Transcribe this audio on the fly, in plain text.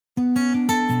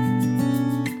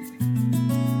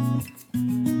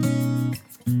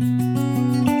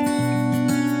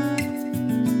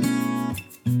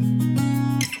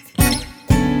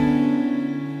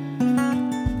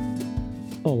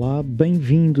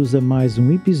bem-vindos a mais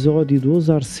um episódio do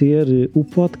Ousar Ser, o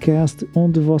podcast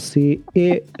onde você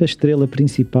é a estrela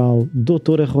principal,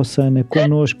 Doutora Rossana,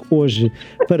 connosco hoje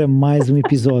para mais um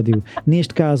episódio.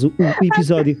 Neste caso, o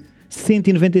episódio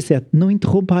 197. Não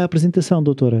interrompa a apresentação,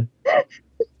 doutora.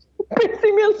 Peço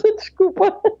imensa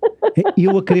desculpa.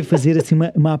 Eu a querer fazer assim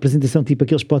uma apresentação tipo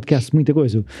aqueles podcasts, muita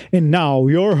coisa. And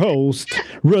now your host,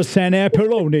 Rossana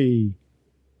Perloni.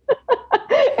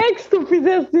 É que se tu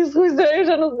fizesse isso, Rui,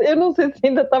 eu não sei se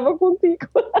ainda estava contigo.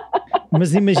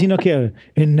 Mas imagina o que é.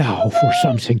 And now for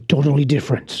something totally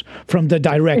different. From the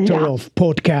director of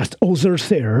podcast Ousar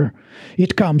Ser,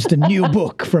 it comes the new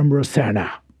book from Rossana.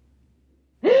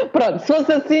 Pronto, se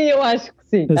fosse assim, eu acho que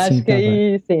sim. Assim, acho que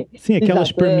aí, sim. Sim,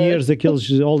 aquelas premieres, aqueles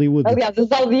Hollywood. Aliás,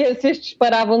 as audiências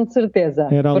disparavam de certeza.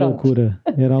 Era a loucura.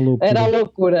 Era a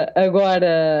loucura.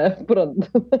 Agora, pronto.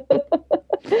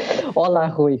 Olá,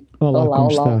 Rui. Olá, como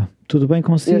está? Tudo bem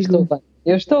consigo?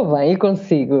 Eu estou bem e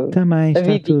consigo. Também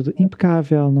está tudo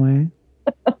impecável, não é?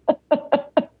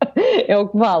 É o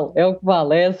que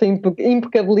vale, é essa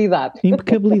impecabilidade.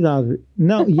 Impecabilidade.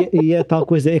 Não, e é tal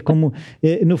coisa, é como,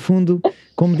 no fundo,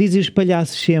 como dizem os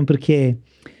palhaços sempre, que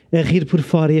é a rir por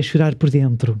fora e a chorar por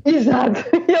dentro. Exato,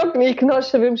 e que nós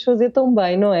sabemos fazer tão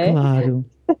bem, não é? Claro.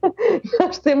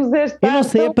 Nós temos esta... Eu não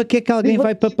sei, é para que é que alguém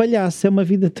vai para palhaço, é uma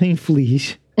vida tão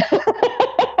infeliz.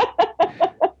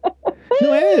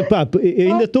 Não é, pá,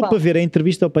 eu ainda estou para ver a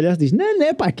entrevista ao palhaço e diz, não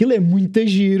é pá, aquilo é muito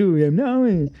giro.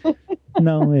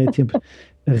 Não, é tipo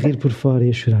a rir por fora e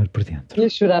a chorar por dentro. E a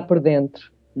chorar por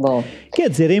dentro, bom. Quer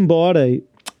dizer, embora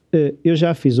eu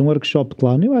já fiz um workshop de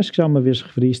clown, eu acho que já uma vez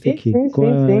referiste aqui, com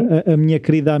a minha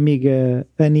querida amiga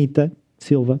Anita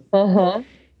Silva.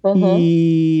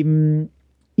 E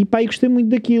pá, eu gostei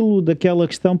muito daquela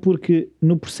questão, porque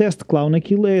no processo de clown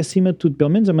aquilo é acima de tudo,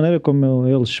 pelo menos a maneira como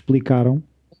eles explicaram,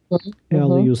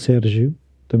 ela e o Sérgio,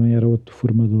 também era outro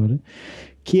formador,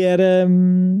 que era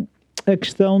a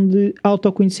questão de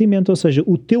autoconhecimento, ou seja,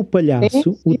 o teu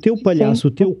palhaço,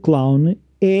 o teu clown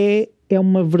é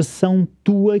uma versão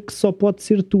tua que só pode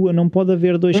ser tua, não pode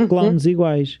haver dois clowns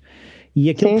iguais. E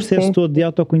aquele processo todo de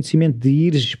autoconhecimento, de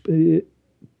ires...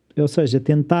 ou seja,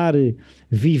 tentar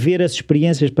viver as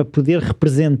experiências para poder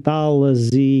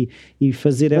representá-las e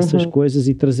fazer essas coisas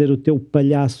e trazer o teu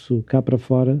palhaço cá para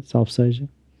fora, salvo seja,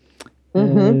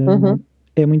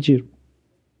 é muito giro.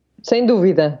 Sem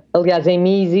dúvida. Aliás, em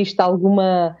mim existe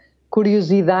alguma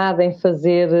curiosidade em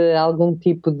fazer algum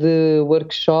tipo de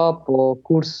workshop ou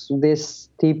curso desse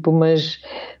tipo, mas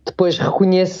depois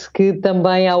reconheço que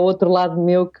também há outro lado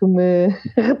meu que me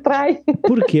retrai.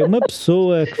 Porque uma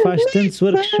pessoa que faz tantos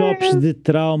workshops de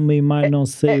trauma e mais não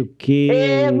sei o quê...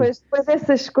 mas depois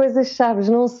essas coisas, sabes,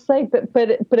 não sei,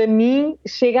 para mim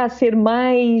chega a ser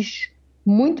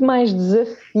muito mais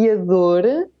desafiador.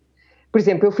 Por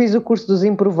exemplo, eu fiz o curso dos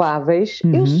improváveis,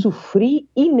 eu sofri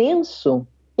imenso.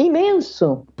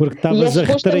 Porque estavas a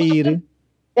retrair.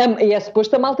 E é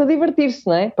suposto a malta divertir-se,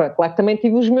 não é? Claro que também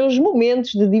tive os meus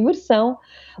momentos de diversão,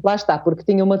 lá está, porque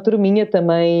tinha uma turminha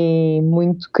também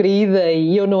muito querida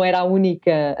e eu não era a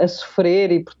única a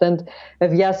sofrer e, portanto,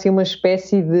 havia assim uma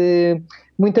espécie de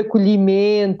muito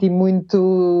acolhimento e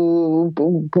muito,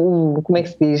 como é que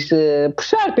se diz,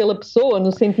 puxar pela pessoa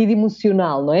no sentido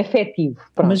emocional, não é? Afetivo.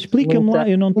 Pronto, mas explica-me lá,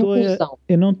 eu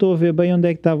não estou a ver bem onde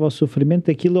é que estava o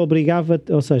sofrimento, aquilo obrigava,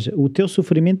 ou seja, o teu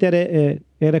sofrimento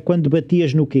era quando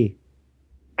batias no quê?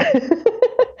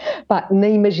 Pá, na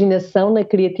imaginação, na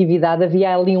criatividade,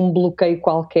 havia ali um bloqueio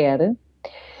qualquer,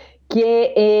 que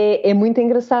é muito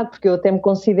engraçado, porque eu até me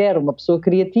considero uma pessoa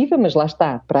criativa, mas lá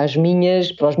está, para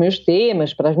os meus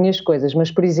temas, para as minhas coisas, mas,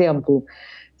 por exemplo,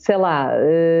 sei lá,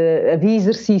 havia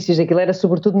exercícios, aquilo era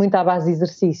sobretudo muito à base de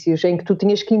exercícios, em que tu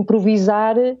tinhas que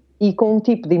improvisar e com um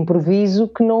tipo de improviso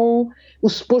que não... O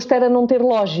suposto era não ter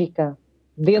lógica.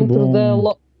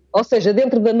 Ou seja,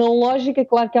 dentro da não lógica,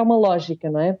 claro que há uma lógica,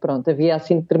 não é? Pronto, havia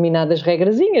assim determinadas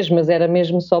regrazinhas, mas era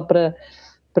mesmo só para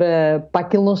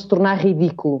aquilo não se tornar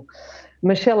ridículo.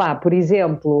 Mas sei lá, por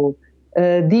exemplo,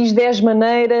 diz 10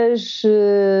 maneiras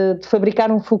de fabricar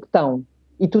um foguetão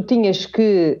e tu tinhas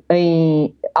que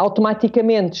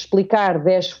automaticamente explicar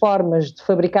 10 formas de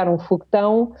fabricar um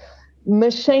foguetão,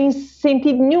 mas sem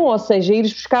sentido nenhum, ou seja,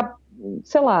 ires buscar,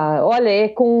 sei lá, olha, é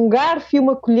com um garfo e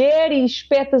uma colher e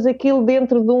espetas aquilo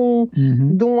dentro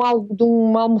de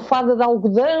uma almofada de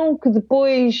algodão que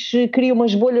depois cria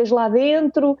umas bolhas lá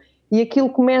dentro e aquilo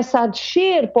começa a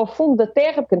descer para o fundo da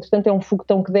terra, porque entretanto é um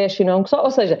foguetão que desce e não é um que só,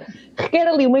 ou seja, requer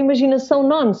ali uma imaginação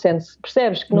nonsense,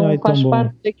 percebes? Que não faz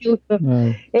parte daquilo que...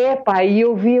 pá, e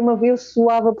eu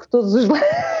suava por todos os lados,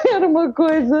 era uma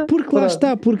coisa... Porque lá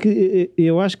está, porque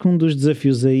eu acho que um dos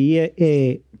desafios aí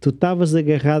é tu estavas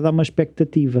agarrado a uma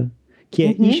expectativa, que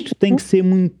é isto tem que ser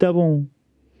muito bom.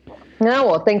 Não,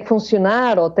 ou tem que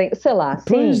funcionar, ou tem, sei lá, sim.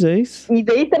 Pois é isso. E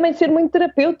daí também ser muito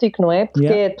terapêutico, não é?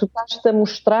 Porque tu estás-te a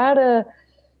mostrar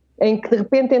em que de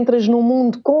repente entras num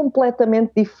mundo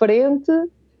completamente diferente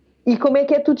e como é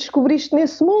que tu descobriste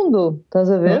nesse mundo, estás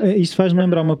a ver? Isto faz-me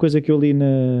lembrar uma coisa que eu li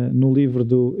no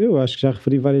livro eu acho que já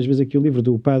referi várias vezes aqui o livro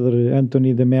do padre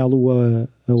Anthony de Mello,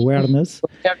 Awareness.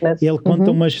 Ele conta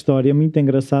uma história muito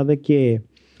engraçada que é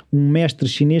um mestre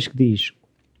chinês que diz: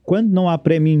 quando não há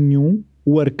prémio nenhum,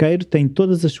 o arqueiro tem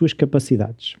todas as suas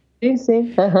capacidades.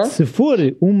 Sim. Se for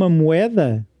uma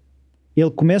moeda, ele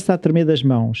começa a tremer das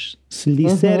mãos. Se lhe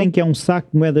disserem que é um saco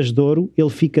de moedas de ouro, ele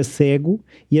fica cego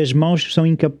e as mãos são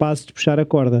incapazes de puxar a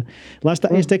corda. Lá está,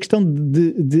 esta questão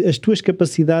de as tuas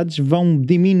capacidades vão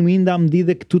diminuindo à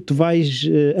medida que tu te vais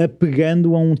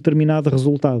apegando a um determinado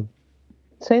resultado.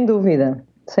 Sem dúvida.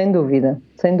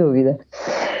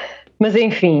 Mas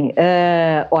enfim,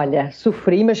 olha,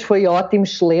 sofri, mas foi ótimo,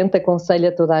 excelente, aconselho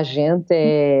a toda a gente,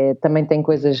 também tem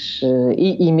coisas,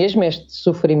 e mesmo este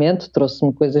sofrimento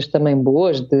trouxe-me coisas também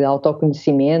boas, de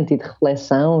autoconhecimento e de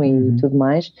reflexão e tudo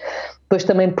mais. Depois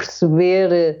também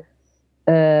perceber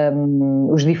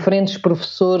os diferentes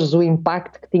professores, o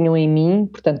impacto que tinham em mim,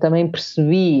 portanto também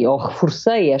percebi, ou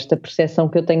reforcei esta percepção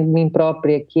que eu tenho de mim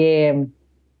própria, que é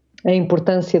a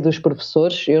importância dos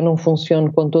professores. Eu não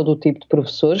funciono com todo o tipo de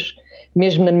professores,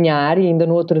 mesmo na minha área. Ainda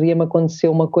no outro dia me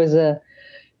aconteceu uma coisa,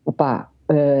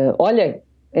 olha,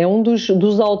 é um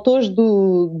dos autores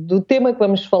do tema que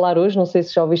vamos falar hoje, não sei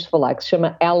se já ouviste falar, que se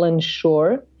chama Alan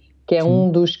Shore, que é um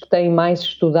dos que tem mais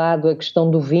estudado a questão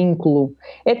do vínculo.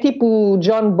 É tipo o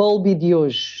John Bowlby de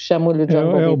hoje, chamo-lhe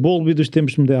John Bowlby. É o Bowlby dos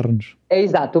tempos modernos. É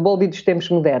exato, o Bowlby dos tempos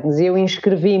modernos. E eu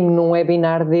inscrevi-me num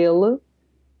webinar dele,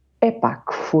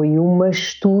 que foi uma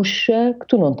estucha que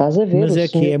tu não estás a ver. Mas é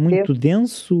que é muito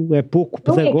denso? É pouco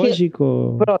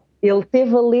pedagógico? Pronto, ele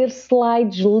teve a ler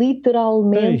slides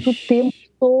literalmente o tempo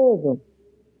todo.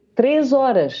 3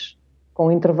 horas,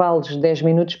 com intervalos de 10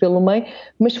 minutos pelo meio,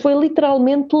 mas foi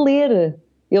literalmente ler.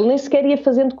 Ele nem sequer ia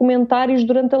fazendo comentários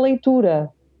durante a leitura,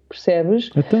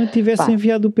 percebes? Então eu tivesse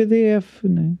enviado o PDF,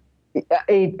 não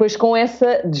é? E depois com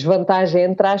essa desvantagem,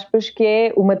 entre aspas, que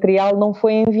é o material não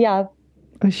foi enviado.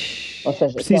 Ou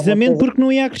seja, precisamente porque ele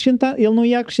não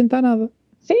ia acrescentar nada.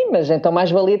 Sim, mas então mais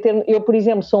valia ter... Eu, por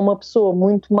exemplo, sou uma pessoa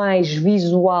muito mais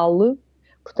visual,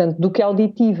 portanto, do que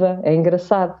auditiva. É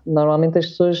engraçado. Normalmente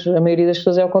a maioria das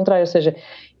pessoas é ao contrário. Ou seja,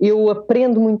 eu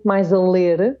aprendo muito mais a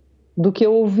ler do que a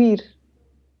ouvir.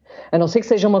 A não ser que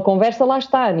seja uma conversa, lá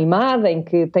está, animada, em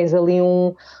que tens ali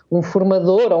um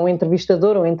formador ou um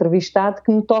entrevistador ou um entrevistado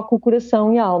que me toca o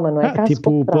coração e a alma, não é? Caso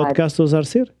tipo o podcast Ousar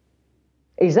Ser?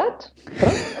 Exato,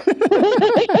 pronto.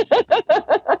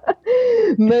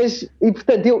 Mas, e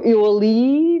portanto, eu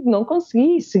ali não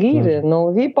consegui seguir, claro. Não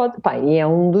havia hipótese. E é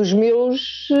um dos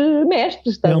meus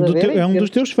mestres, estás a ver? É um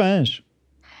dos teus fãs.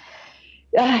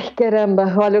 Ai,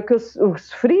 caramba, olha o que eu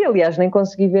sofri, aliás, nem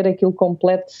consegui ver aquilo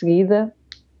completo de seguida.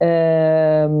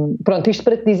 Pronto, isto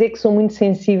para te dizer que sou muito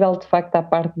sensível de facto à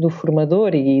parte do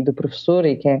formador e do professor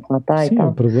e quem é que lá está. Sim, e tal.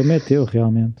 O problema é teu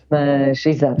realmente. Mas,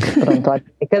 exato, pronto, olha,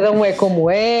 cada um é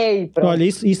como é e pronto. Olha,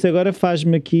 isso agora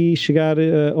faz-me aqui chegar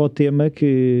ao tema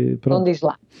que... Pronto, não diz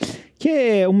lá. Que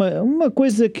é uma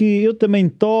coisa que eu também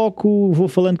toco, vou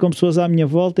falando com pessoas à minha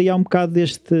volta e há um bocado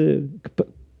deste...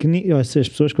 as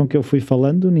pessoas com que eu fui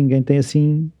falando, ninguém tem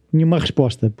assim nenhuma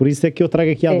resposta, por isso é que eu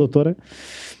trago aqui à doutora.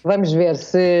 Vamos ver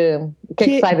o que é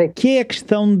que sai daqui. Que é a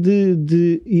questão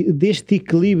deste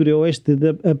equilíbrio, ou este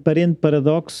aparente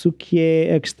paradoxo, que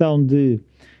é a questão de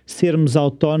sermos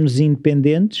autónomos e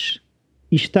independentes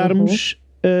e estarmos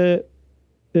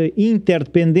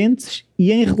interdependentes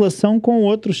e em relação com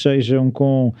outros, sejam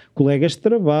com colegas de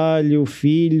trabalho,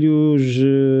 filhos,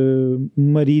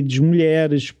 maridos,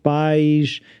 mulheres,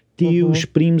 pais, tios,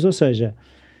 primos, ou seja...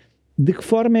 De que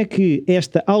forma é que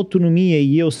esta autonomia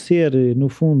e eu ser, no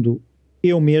fundo,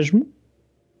 eu mesmo,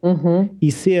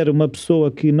 e ser uma pessoa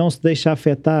que não se deixa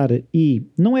afetar, e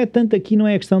não é tanto aqui, não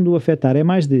é a questão do afetar, é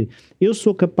mais de eu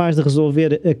sou capaz de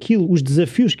resolver os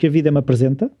desafios que a vida me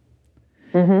apresenta,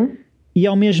 e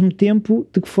ao mesmo tempo,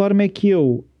 de que forma é que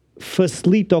eu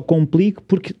facilito ou complico,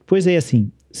 porque depois é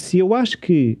assim, se eu acho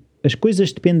que as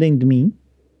coisas dependem de mim,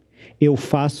 eu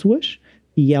faço-as,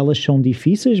 e elas são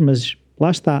difíceis, mas... Lá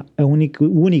está, o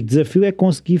único desafio é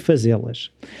conseguir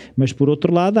fazê-las. Mas por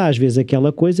outro lado, há às vezes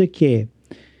aquela coisa que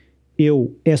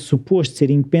é suposto ser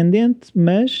independente,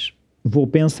 mas vou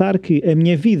pensar que a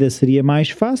minha vida seria mais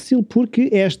fácil porque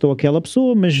esta ou aquela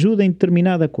pessoa me ajuda em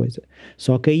determinada coisa.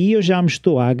 Só que aí eu já me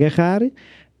estou a agarrar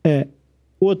a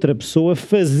outra pessoa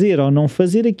fazer ou não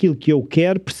fazer aquilo que eu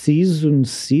quero, preciso,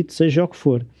 necessito, seja o que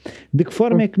for. De que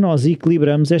forma é que nós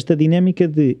equilibramos esta dinâmica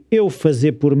de eu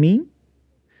fazer por mim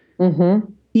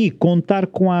e contar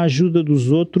com a ajuda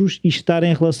dos outros e estar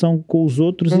em relação com os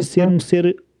outros e ser um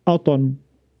ser autónomo?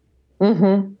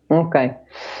 Ok.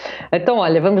 Então,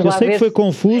 olha, vamos lá ver. Eu sei que foi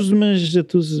confuso, mas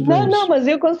tu... Não, mas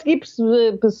eu consegui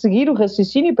seguir o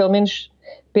raciocínio, pelo menos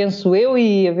penso eu,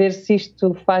 e a ver se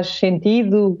isto faz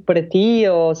sentido para ti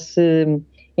ou se...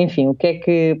 Enfim, o que é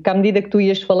que... Porque à medida que tu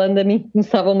ias falando, a mim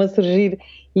começavam-me a surgir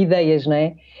ideias, não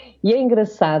é? E é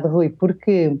engraçado, Rui,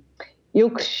 porque eu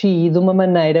cresci de uma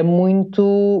maneira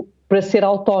muito para ser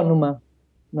autónoma,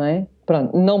 não é?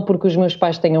 Pronto, não porque os meus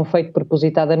pais tenham feito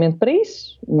propositadamente para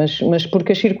isso, mas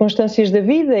porque as circunstâncias da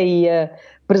vida e a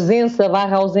presença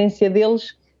 / ausência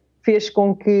deles fez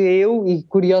com que eu, e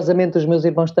curiosamente os meus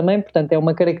irmãos também, portanto é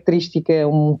uma característica,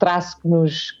 um traço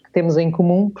que temos em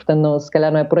comum, portanto não, se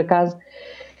calhar não é por acaso,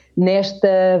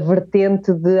 nesta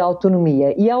vertente de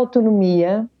autonomia. E a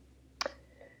autonomia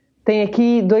tem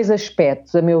aqui dois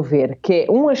aspectos, a meu ver, que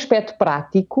é um aspecto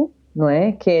prático, não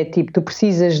é? Que é tipo, tu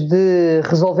precisas de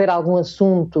resolver algum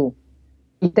assunto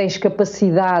e tens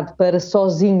capacidade para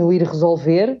sozinho ir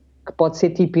resolver, que pode ser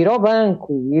tipo ir ao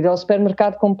banco, ir ao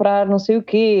supermercado comprar não sei o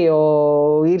quê,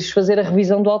 ou ires fazer a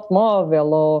revisão do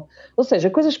automóvel, ou seja,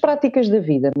 coisas práticas da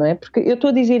vida, não é? Porque eu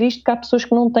estou a dizer isto que há pessoas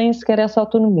que não têm sequer essa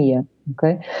autonomia,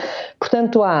 ok?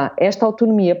 Portanto, há esta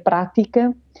autonomia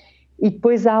prática e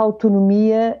depois há a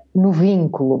autonomia no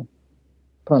vínculo.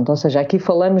 Pronto, ou seja, aqui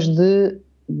falamos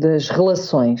das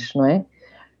relações, não é?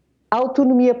 A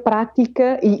autonomia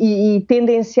prática e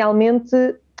tendencialmente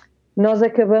nós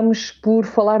acabamos por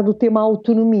falar do tema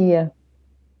autonomia,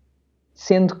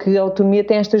 sendo que a autonomia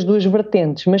tem estas duas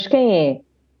vertentes, mas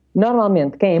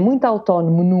normalmente quem é muito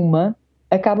autónomo numa,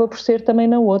 acaba por ser também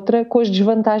na outra, com as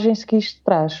desvantagens que isto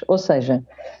traz. Ou seja,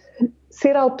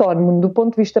 ser autónomo do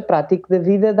ponto de vista prático da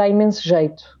vida dá imenso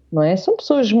jeito, não é? São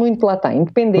pessoas muito, lá está,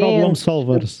 independentes. Problem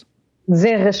solvers.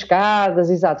 Desenrascadas,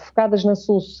 exato, focadas na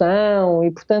solução e,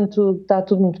 portanto, está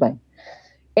tudo muito bem.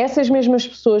 Essas mesmas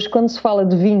pessoas, quando se fala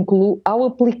de vínculo, ao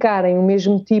aplicarem o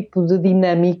mesmo tipo de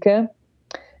dinâmica,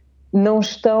 não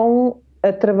estão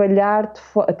a trabalhar,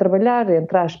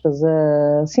 entre aspas,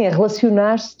 a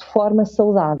relacionar-se de forma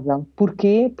saudável.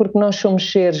 Porquê? Porque nós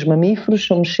somos seres mamíferos,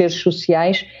 somos seres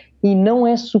sociais e não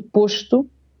é suposto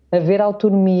haver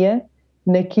autonomia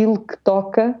naquilo que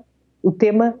toca o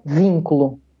tema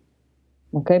vínculo.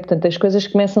 Ok? Portanto, as coisas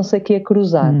começam-se aqui a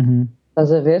cruzar.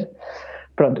 Estás a ver?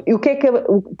 Pronto. E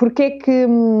porque é que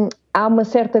há uma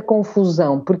certa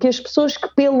confusão? Porque as pessoas que,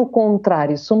 pelo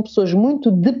contrário, são pessoas muito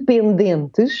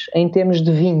dependentes em termos de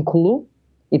vínculo,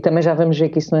 e também já vamos ver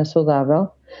que isso não é saudável,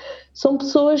 são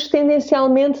pessoas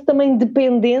tendencialmente também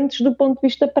dependentes do ponto de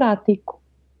vista prático.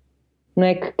 Não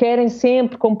é? Que querem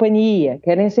sempre companhia,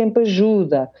 querem sempre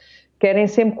ajuda, querem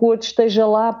sempre que o outro esteja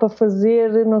lá para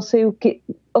fazer não sei o quê.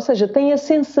 Ou seja, têm a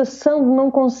sensação de não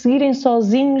conseguirem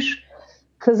sozinhos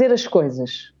fazer as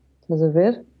coisas. Estás a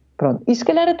ver? Pronto. E se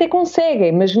calhar até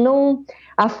conseguem, mas não...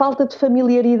 Há falta de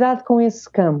familiaridade com esse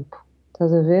campo.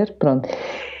 Estás a ver? Pronto.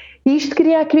 E isto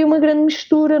cria uma grande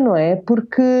mistura, não é?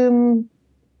 Porque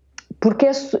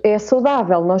é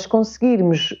saudável nós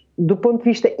conseguirmos, do ponto de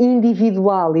vista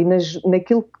individual e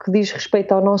naquilo que diz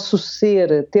respeito ao nosso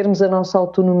ser, termos a nossa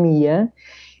autonomia.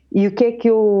 E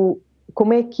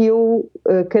como é que eu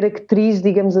caracterizo,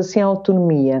 digamos assim, a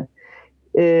autonomia?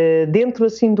 Dentro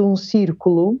assim de um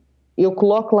círculo, eu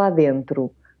coloco lá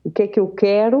dentro o que é que eu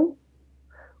quero,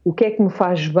 o que é que me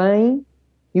faz bem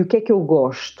e o que é que eu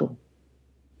gosto.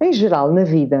 Em geral, na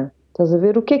vida. Estás a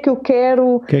ver? O que é que eu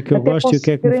quero... O que é que eu gosto e o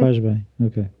que é que me faz bem.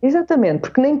 Okay. Exatamente,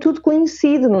 porque nem tudo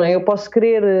coincide, não é? Eu posso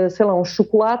querer, sei lá, um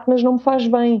chocolate, mas não me faz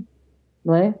bem.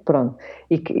 Não é? Pronto.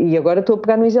 E agora estou a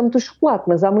pegar no exemplo do chocolate,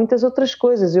 mas há muitas outras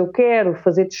coisas. Eu quero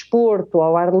fazer desporto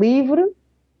ao ar livre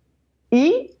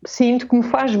e sinto que me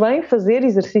faz bem fazer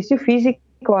exercício físico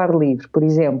ao ar livre, por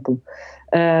exemplo.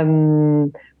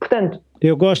 Portanto...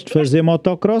 Eu gosto de fazer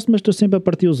motocross, mas estou sempre a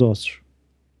partir os ossos.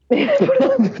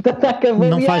 Portanto,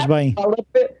 não faz bem.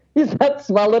 Exato,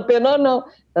 se vale a pena ou não.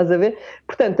 Estás a ver?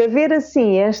 Portanto, haver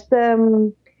assim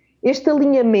este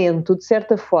alinhamento, de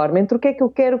certa forma, entre o que é que eu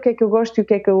quero, o que é que eu gosto e o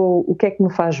que é que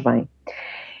me faz bem.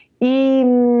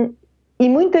 E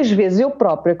muitas vezes eu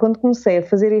própria, quando comecei a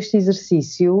fazer este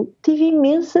exercício, tive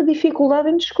imensa dificuldade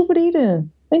em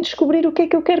descobrir o que é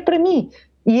que eu quero para mim.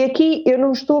 E aqui eu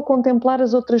não estou a contemplar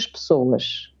as outras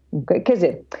pessoas. Okay? Quer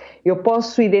dizer, eu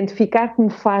posso identificar que me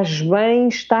faz bem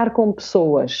estar com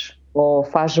pessoas, ou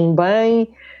faz-me bem...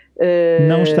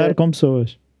 não estar com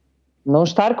pessoas. Não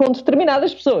estar com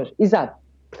determinadas pessoas, exato.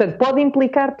 Portanto, pode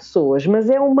implicar pessoas, mas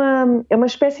é uma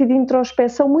espécie de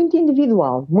introspeção muito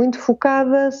individual, muito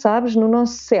focada, sabes, no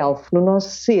nosso self, no nosso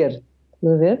ser.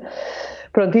 Estás a ver?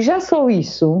 Pronto, e já só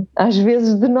isso, às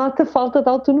vezes denota falta de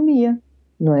autonomia,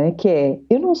 não é? Que é,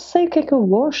 eu não sei o que é que eu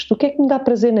gosto, o que é que me dá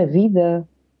prazer na vida.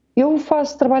 Eu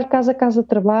faço trabalho casa,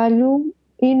 trabalho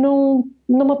e não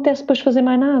me apetece depois fazer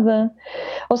mais nada.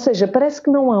 Ou seja, parece que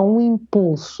não há um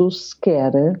impulso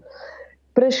sequer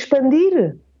para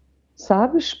expandir,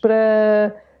 sabes?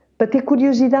 Para ter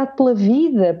curiosidade pela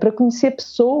vida, para conhecer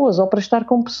pessoas, ou para estar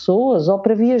com pessoas, ou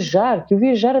para viajar, que o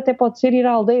viajar até pode ser ir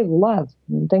à aldeia do lado,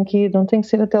 não tem que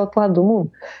ser até ao outro lado do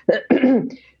mundo.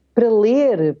 Para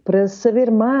ler, para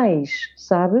saber mais,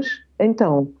 sabes?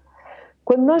 Então,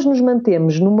 quando nós nos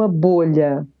mantemos numa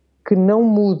bolha que não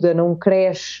muda, não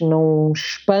cresce, não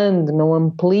expande, não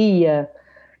amplia,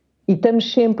 e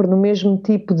estamos sempre no mesmo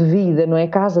tipo de vida, não é?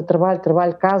 Casa,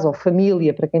 trabalho, casa, ou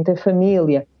família, para quem tem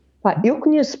família. Eu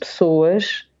conheço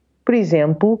pessoas, por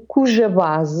exemplo, cuja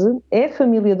base é a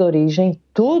família de origem,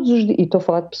 todos os dias, e estou a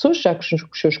falar de pessoas já com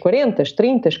os seus 40,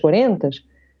 30, 40,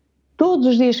 todos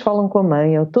os dias falam com a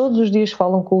mãe, ou todos os dias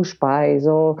falam com os pais,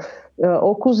 ou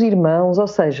com os irmãos, ou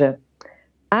seja,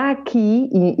 há aqui,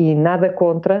 e nada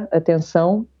contra,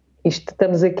 atenção,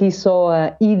 estamos aqui só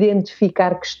a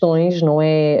identificar questões, não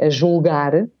é a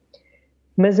julgar,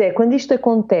 mas quando isto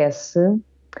acontece,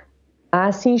 há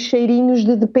assim cheirinhos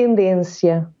de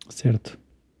dependência. Certo.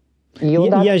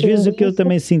 E às vezes o que eu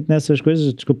também sinto nessas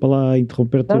coisas, desculpa lá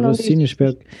interromper o teu raciocínio,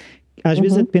 espero que... Às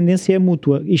vezes a dependência é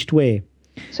mútua, isto é...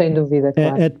 Sem dúvida,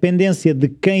 claro. A dependência de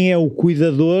quem é o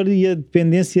cuidador e a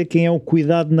dependência de quem é o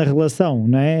cuidado na relação,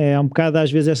 não é? É um bocado às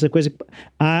vezes essa coisa que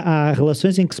há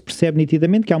relações em que se percebe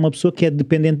nitidamente que há uma pessoa que é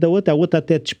dependente da outra, a outra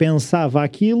até dispensava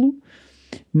aquilo,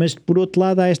 mas por outro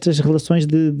lado há estas relações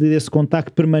desse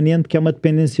contacto permanente que é uma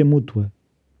dependência mútua.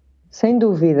 Sem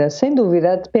dúvida,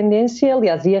 a dependência,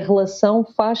 aliás, e a relação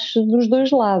faz-se dos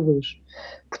dois lados.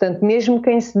 Portanto, mesmo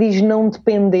quem se diz não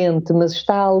dependente, mas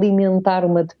está a alimentar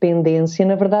uma dependência,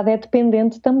 na verdade é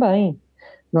dependente também,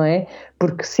 não é?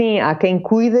 Porque sim, há quem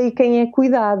cuida e quem é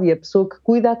cuidado, e a pessoa que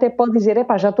cuida até pode dizer,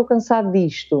 já estou cansado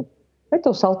disto,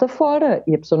 então salta fora,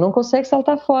 e a pessoa não consegue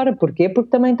saltar fora, porquê? Porque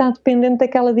também está dependente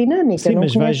daquela dinâmica. Sim,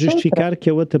 mas vai justificar que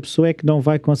a outra pessoa é que não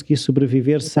vai conseguir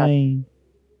sobreviver sem...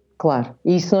 Claro,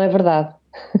 e isso não é verdade.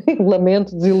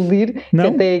 Lamento desiludir, não?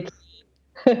 Que até aqui...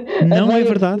 Não é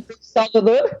verdade.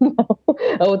 Salvador, não.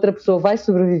 A outra pessoa vai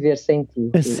sobreviver sem ti.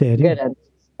 A sério? Garanto.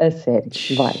 A sério.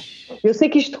 Vai. Eu sei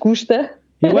que isto custa.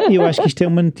 Eu acho que isto é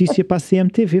uma notícia para a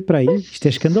CMTV, para aí. Isto é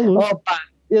escandaloso. Opa,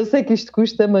 eu sei que isto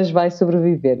custa, mas vai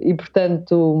sobreviver. E,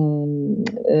 portanto...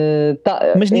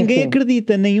 mas ninguém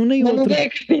acredita, nem um nem outro. Ninguém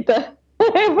acredita.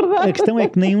 É verdade. A questão é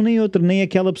que nem um nem outro, nem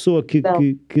aquela pessoa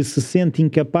que se sente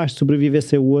incapaz de sobreviver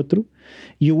sem o outro,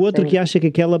 e o outro que acha que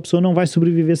aquela pessoa não vai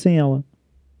sobreviver sem ela.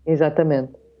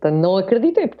 Exatamente. Portanto, não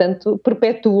acreditam e, portanto,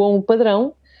 perpetuam o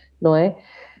padrão, não é?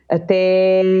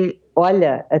 Até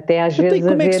às vezes...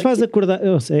 Como é que se faz acordar?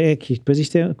 É que depois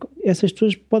essas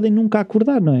pessoas podem nunca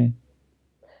acordar, não é?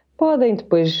 Podem,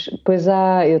 depois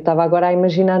eu estava agora a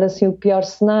imaginar assim o pior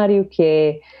cenário, que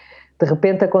é, de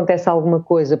repente acontece alguma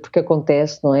coisa, porque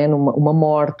acontece, não é? Uma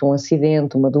morte, um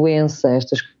acidente, uma doença,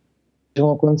 estas coisas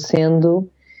vão acontecendo,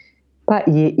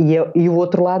 e o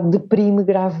outro lado deprime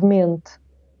gravemente.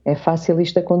 É fácil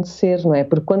isto acontecer, não é?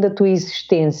 Porque quando a tua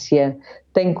existência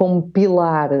tem como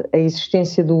pilar a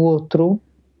existência do outro,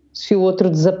 se o outro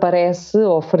desaparece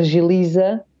ou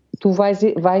fragiliza, tu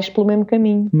vais pelo mesmo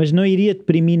caminho. Mas não iria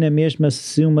deprimir na mesma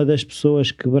se uma das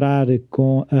pessoas quebrar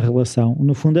com a relação?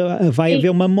 No fundo vai haver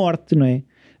uma morte, não é?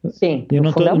 Sim,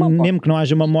 mesmo que não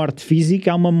haja uma morte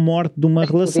física, há uma morte de uma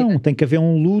relação. Dúvida. Tem que haver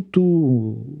um luto,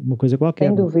 uma coisa qualquer.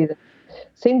 Sem dúvida.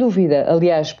 Sem dúvida,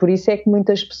 aliás, por isso é que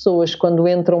muitas pessoas, quando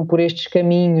entram por estes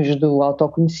caminhos do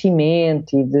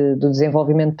autoconhecimento e do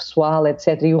desenvolvimento pessoal,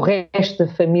 etc., e o resto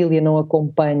da família não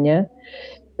acompanha,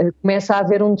 começa a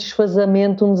haver um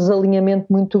desfazamento, um desalinhamento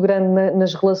muito grande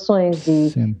nas relações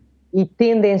e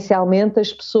tendencialmente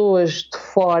as pessoas de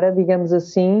fora, digamos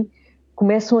assim,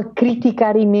 começam a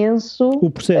criticar imenso o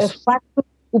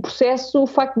processo, o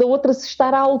facto da outra se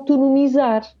estar a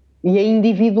autonomizar e a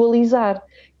individualizar.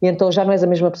 E então já não és a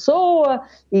mesma pessoa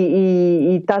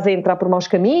e estás a entrar por maus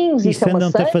caminhos. E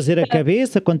andam-te a fazer a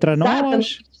cabeça contra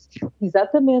nós.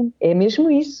 Exatamente, é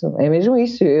mesmo isso.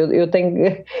 Eu tenho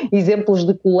exemplos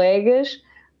de colegas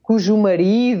cujo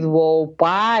marido ou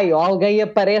pai ou alguém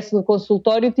aparece no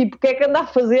consultório, tipo, o que é que anda a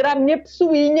fazer à minha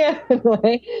pessoinha, não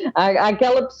é? Há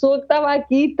aquela pessoa que estava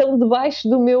aqui tão debaixo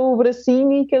do meu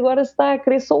bracinho e que agora se está a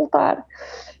querer soltar.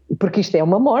 Porque isto é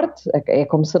uma morte, é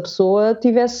como se a pessoa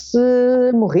tivesse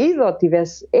morrido ou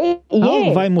tivesse...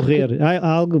 Algo vai morrer,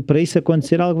 algo, para isso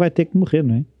acontecer, algo vai ter que morrer,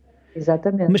 não é?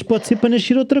 Exatamente. Mas pode ser para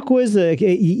nascer outra coisa,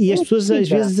 e as pessoas às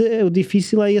vezes, o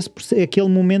difícil é aquele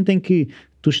momento em que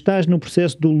tu estás no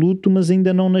processo do luto, mas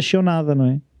ainda não nasceu nada, não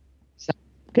é?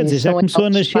 Quer dizer, já começou a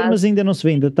nascer, mas ainda não se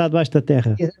vê, ainda está debaixo da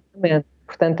terra. Exatamente.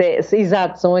 Portanto,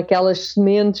 exato, são aquelas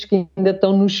sementes que ainda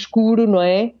estão no escuro, não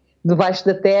é? Debaixo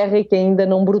da terra e que ainda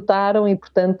não brotaram e,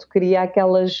 portanto, cria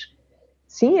aqueles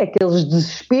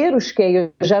desesperos que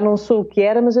eu já não sou o que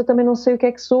era, mas eu também não sei o que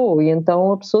é que sou. E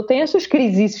então a pessoa tem essas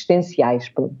crises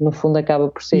existenciais, no fundo acaba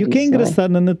por ser isso. E o que é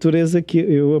engraçado na natureza, que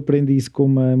eu aprendi isso com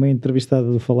uma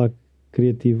entrevistada do Falar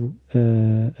Criativo,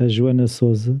 a Joana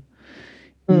Souza,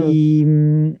 e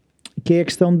que é a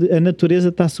questão de a natureza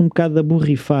está-se um bocado a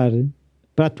borrifar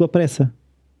para a tua pressa.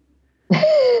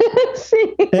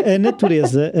 Sim. A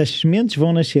natureza, as sementes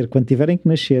vão nascer quando tiverem que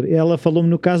nascer. Ela falou-me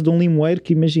no caso de um limoeiro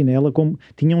que, imagina, ela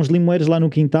tinha uns limoeiros lá no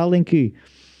quintal em que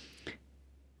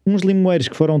uns limoeiros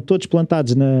que foram todos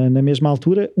plantados na mesma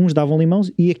altura, uns davam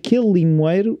limões e aquele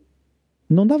limoeiro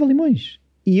não dava limões.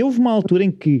 E houve uma altura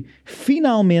em que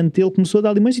finalmente ele começou a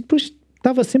dar limões e depois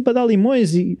estava sempre a dar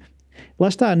limões e lá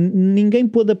está, ninguém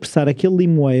pôde apressar aquele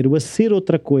limoeiro a ser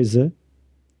outra coisa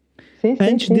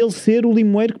antes dele ser o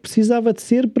limoeiro que precisava de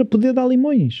ser para poder dar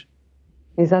limões.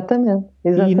 Exatamente.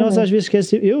 E nós às vezes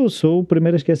esquecemos, eu sou o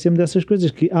primeiro a esquecer-me dessas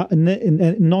coisas, que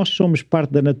nós somos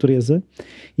parte da natureza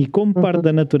e como parte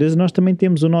da natureza nós também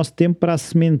temos o nosso tempo para a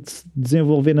semente se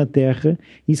desenvolver na terra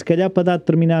e se calhar para dar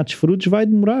determinados frutos vai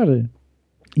demorar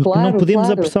e que não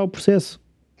podemos apressar o processo.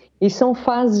 E são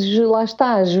fases, lá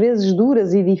está, às vezes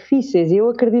duras e difíceis. Eu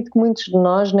acredito que muitos de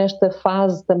nós, nesta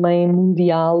fase também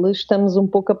mundial, estamos um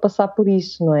pouco a passar por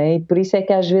isso, não é? E por isso é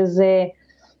que às vezes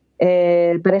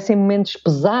parecem momentos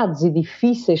pesados e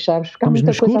difíceis, sabes? Porque há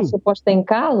muita coisa a ser posta em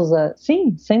causa.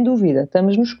 Sim, sem dúvida,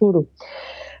 estamos no escuro.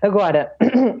 Agora,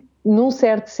 num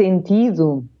certo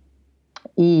sentido,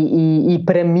 e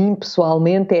para mim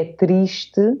pessoalmente é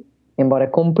triste, embora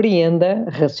compreenda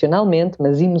racionalmente,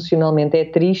 mas emocionalmente é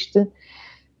triste,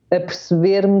 a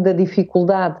perceber-me da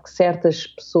dificuldade que certas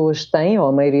pessoas têm, ou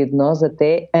a maioria de nós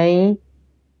até, em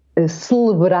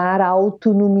celebrar a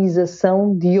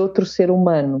autonomização de outro ser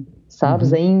humano,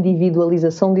 sabes? A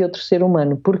individualização de outro ser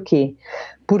humano. Porquê?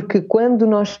 Porque quando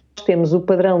nós temos o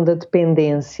padrão da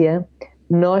dependência,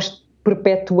 nós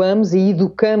perpetuamos e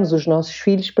educamos os nossos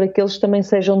filhos para que eles também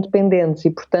sejam dependentes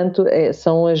e, portanto,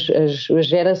 são as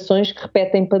gerações que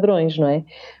repetem padrões, não é?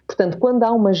 Portanto, quando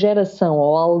há uma geração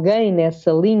ou alguém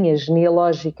nessa linha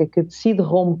genealógica que decide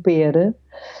romper,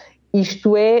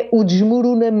 isto é o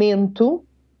desmoronamento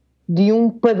de um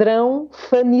padrão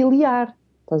familiar,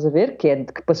 estás a ver?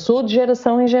 Que passou de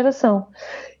geração em geração.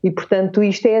 E, portanto,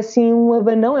 isto é assim um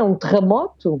abanão, é um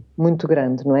terremoto muito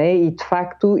grande, não é? E, de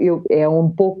facto, é um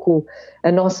pouco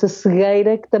a nossa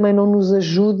cegueira que também não nos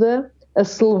ajuda a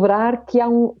celebrar que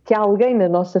há alguém na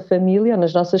nossa família, ou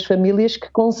nas nossas famílias, que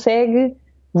consegue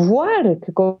voar,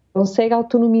 que consegue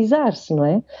autonomizar-se, não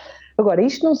é? Agora,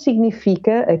 isto não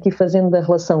significa, aqui fazendo da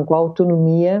relação com a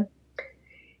autonomia,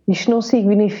 isto não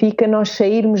significa nós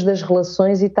sairmos das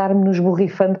relações e estarmos nos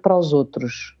borrifando para os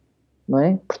outros, não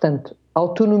é? Portanto,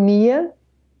 autonomia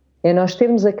é nós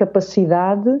termos a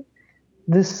capacidade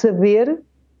de saber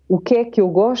o que é que eu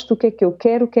gosto, o que é que eu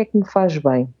quero, o que é que me faz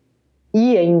bem.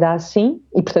 E ainda assim,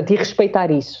 e portanto, e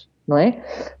respeitar isso, não é?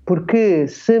 Porque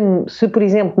se por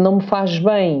exemplo, não me faz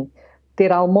bem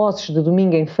ter almoços de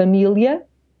domingo em família,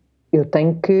 eu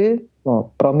tenho que,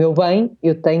 para o meu bem,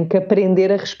 eu tenho que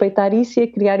aprender a respeitar isso e a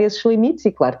criar esses limites.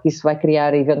 E claro que isso vai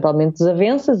criar eventualmente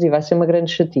desavenças e vai ser uma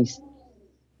grande chatice.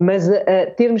 Mas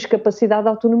termos capacidade de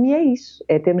autonomia é isso,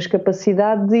 é termos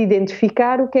capacidade de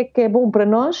identificar o que é bom para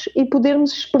nós e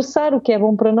podermos expressar o que é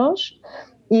bom para nós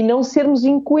e não sermos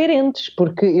incoerentes,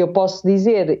 porque eu posso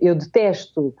dizer, eu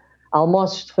detesto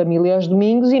almoços de família aos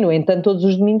domingos e, no entanto, todos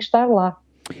os domingos estar lá.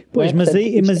 Pois, mas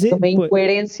é uma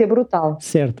incoerência brutal.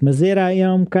 Certo, mas era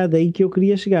um bocado aí que eu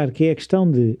queria chegar, que é a questão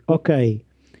de, ok,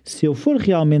 se eu for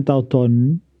realmente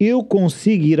autónomo, eu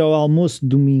consigo ir ao almoço de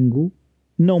domingo,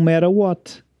 no matter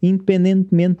what,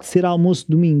 independentemente de ser almoço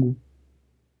de domingo.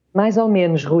 Mais ou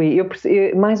menos, Rui,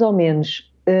 mais ou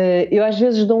menos. Eu às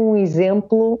vezes dou um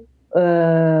exemplo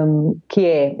que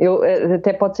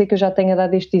até pode ser que eu já tenha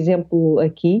dado este exemplo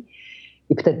aqui,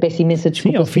 e portanto peço imensa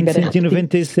desculpa. Sim, ao fim de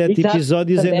 197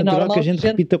 episódios é natural que a gente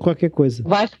repita qualquer coisa.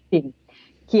 Vais repetir.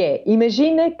 Que é,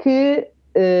 imagina que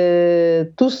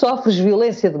tu sofres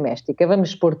violência doméstica,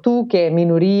 vamos supor tu que é a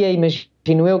minoria,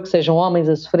 imagino eu que sejam homens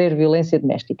a sofrer violência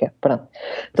doméstica, pronto.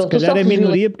 Então, se calhar é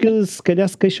minoria porque se calhar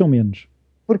se queixam menos.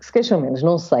 porque se queixam menos,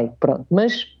 não sei, pronto.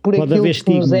 Mas por Pode aquilo haver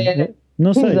que nos estigma.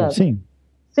 Não sei, Exato. sim.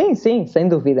 Sim, sem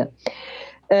dúvida.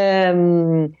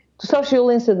 Tu sofres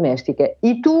violência doméstica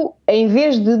e tu, em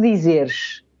vez de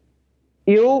dizeres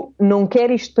eu não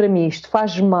quero isto para mim, isto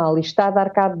faz mal, isto está a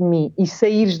dar cabo de mim, e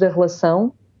saíres da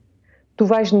relação, tu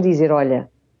vais-me dizer, olha,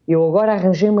 eu agora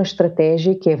arranjei uma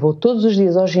estratégia que é vou todos os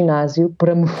dias ao ginásio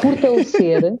para me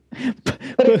fortalecer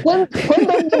para quando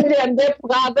a minha mulher me der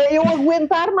porrada eu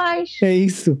aguentar mais. É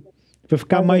isso, para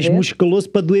ficar mais musculoso,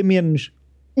 para doer menos.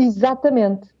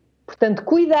 Exatamente. Portanto,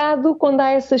 cuidado quando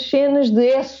há essas cenas de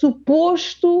é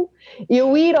suposto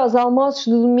eu ir aos almoços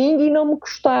de domingo e não me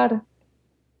custar.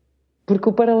 Porque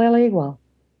o paralelo é igual.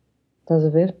 Estás a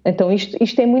ver? Então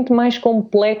isto é muito mais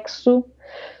complexo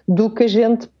do que a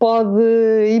gente pode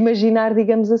imaginar,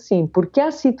 digamos assim. Porque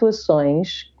há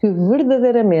situações que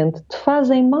verdadeiramente te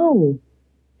fazem mal.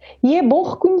 E é bom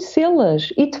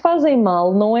reconhecê-las. E te fazem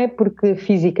mal não é porque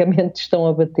fisicamente te estão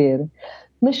a bater,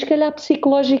 mas se calhar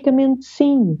psicologicamente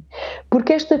sim.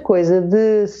 Porque esta coisa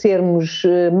de sermos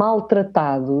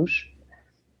maltratados,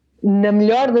 na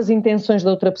melhor das intenções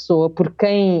da outra pessoa, porque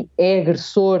quem é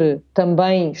agressor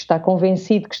também está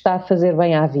convencido que está a fazer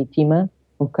bem à vítima,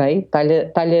 ok?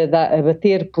 Está-lhe a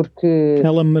bater porque...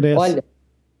 Ela merece. Olha,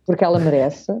 porque ela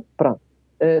merece, pronto.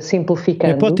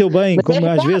 Simplificando. É para o teu bem, como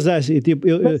às vezes acho, tipo,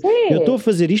 eu estou a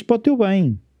fazer isto para o teu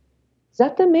bem.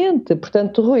 Exatamente.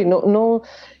 Portanto, Rui,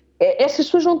 essas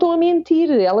pessoas não estão a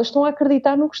mentir, elas estão a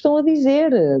acreditar no que estão a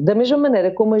dizer. Da mesma maneira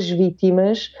como as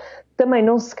vítimas também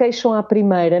não se queixam à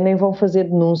primeira, nem vão fazer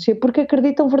denúncia, porque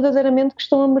acreditam verdadeiramente que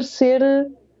estão a merecer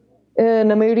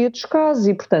na maioria dos casos.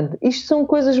 E, portanto, isto são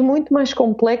coisas muito mais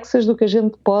complexas do que a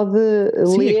gente pode ler.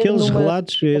 Sim, aqueles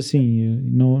relatos, assim,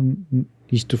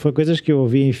 isto foi coisas que eu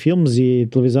ouvi em filmes e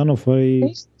televisão, não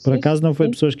foi, por acaso não foi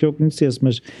pessoas que eu conhecesse,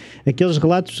 mas aqueles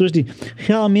relatos, pessoas dizem,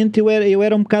 realmente eu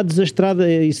era um bocado desastrada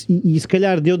e se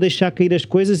calhar de eu deixar cair as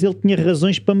coisas, ele tinha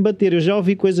razões para me bater. Eu já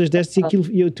ouvi coisas destas e aquilo,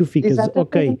 e tu ficas,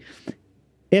 ok,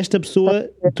 esta pessoa,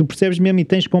 tu percebes mesmo e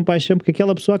tens compaixão porque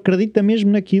aquela pessoa acredita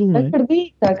mesmo naquilo, não é?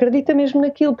 Acredita mesmo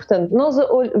naquilo. Portanto, nós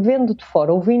vendo de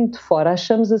fora, ouvindo de fora,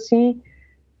 achamos assim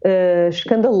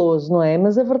escandaloso, não é?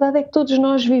 Mas a verdade é que todos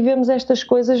nós vivemos estas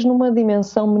coisas numa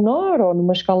dimensão menor ou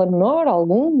numa escala menor,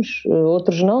 alguns,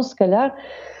 outros não, se calhar,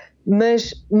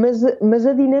 mas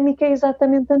a dinâmica é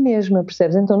exatamente a mesma,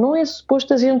 percebes? Então não é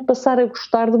suposto a gente passar a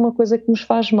gostar de uma coisa que nos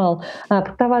faz mal.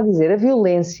 Porque estava a dizer, a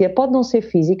violência pode não ser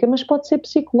física, mas pode ser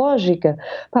psicológica.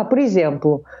 Por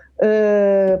exemplo,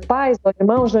 pais ou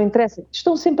irmãos, não interessa,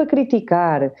 estão sempre a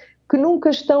criticar, que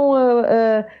nunca estão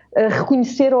a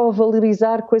reconhecer ou a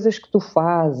valorizar coisas que tu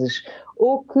fazes,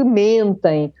 ou que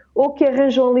mentem, ou que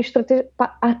arranjam ali estratégias.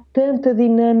 Há tanta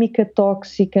dinâmica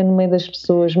tóxica no meio das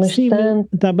pessoas, mas sim,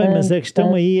 está bem, mas a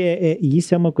questão aí e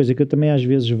isso é uma coisa que eu também às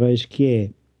vezes vejo, que é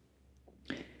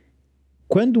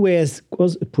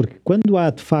porque quando há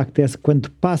de facto quando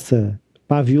passa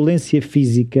para a violência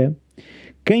física,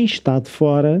 quem está de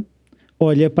fora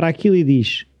olha para aquilo e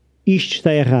diz, isto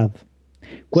está errado.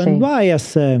 Quando há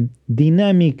essa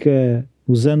dinâmica,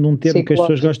 usando um termo que as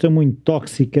pessoas gostam muito,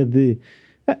 tóxica, de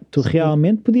tu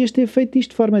realmente podias ter feito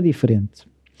isto de forma diferente.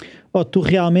 Ou tu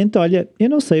realmente, olha, eu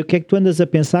não sei o que é que tu andas a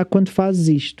pensar quando fazes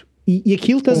isto. E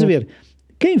aquilo, estás a ver,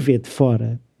 quem vê de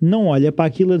fora não olha para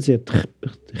aquilo a dizer,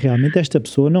 realmente esta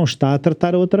pessoa não está a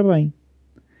tratar a outra bem.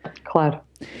 Claro.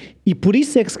 E por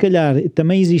isso é que se calhar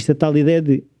também existe a tal ideia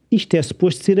de isto é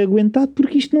suposto ser aguentado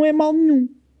porque isto não é mal nenhum.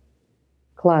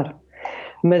 Claro.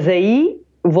 Mas aí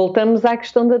voltamos à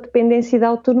questão da dependência e da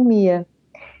autonomia,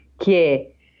 que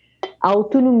é a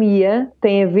autonomia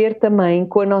tem a ver também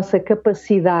com a nossa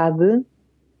capacidade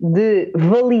de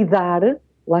validar,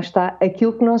 lá está,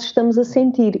 aquilo que nós estamos a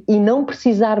sentir e não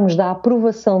precisarmos da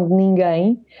aprovação de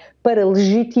ninguém para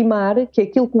legitimar que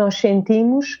aquilo que nós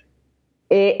sentimos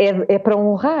é para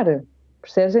honrar,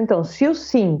 percebes? Então, se eu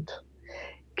sinto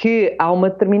que há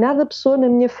uma determinada pessoa na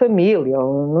minha família,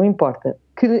 ou não importa,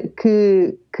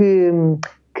 que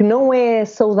não é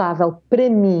saudável para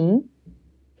mim,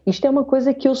 isto é uma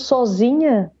coisa que eu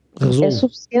sozinha é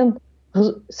suficiente.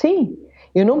 Sim,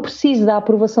 eu não preciso da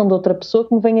aprovação de outra pessoa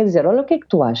que me venha dizer, olha, o que é que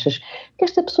tu achas? Que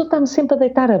esta pessoa está-me sempre a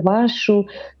deitar abaixo,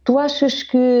 tu achas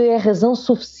que é razão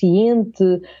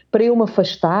suficiente para eu me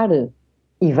afastar?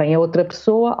 E vem a outra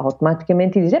pessoa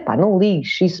automaticamente e diz, não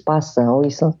ligues, isso passa, ou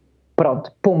isso...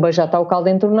 Pronto, pumba, já está o caldo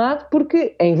entornado,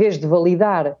 porque em vez de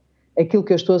validar aquilo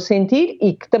que eu estou a sentir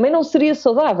e que também não seria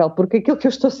saudável, porque aquilo que eu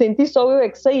estou a sentir só eu é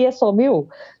que sei e é só meu.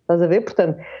 Estás a ver?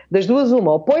 Portanto, das duas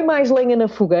uma, ou põe mais lenha na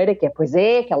fogueira, que é, pois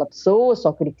é, aquela pessoa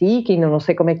só critica e não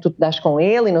sei como é que tu te dás com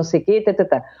ele e não sei o quê,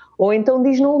 ou então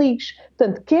diz não ligues.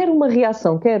 Portanto, quer uma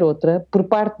reação, quer outra, por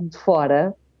parte de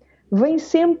fora, vem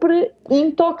sempre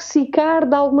intoxicar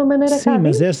de alguma maneira. Sim,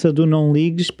 mas essa do não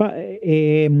ligues, pá,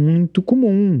 é muito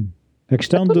comum. A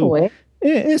questão do...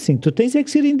 É assim, tu tens é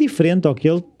que ser indiferente ao que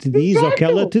ele te diz, ou que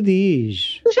ela te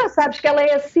diz. Tu já sabes que ela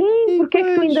é assim, porque é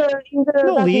que tu ainda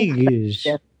não ligues.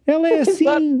 Ela é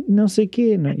assim, não sei o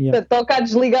quê. Não, toca a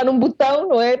desligar um botão,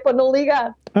 não é? Para não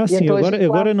ligar. Sim, então,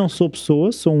 agora não sou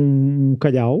pessoa, sou um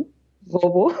calhau.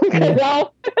 Robô,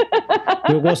 calhau.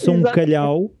 Eu gosto de um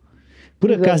calhau.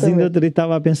 Por acaso ainda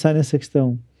estava a pensar nessa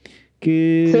questão.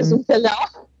 Que... Seres um calhau?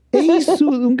 É isso,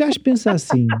 um gajo pensa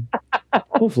assim.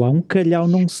 Ouve lá, um calhau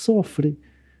não sofre.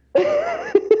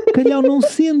 O calhau não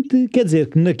sente. Quer dizer,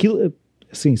 que naquilo...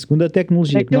 Assim, segundo a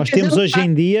tecnologia que nós temos hoje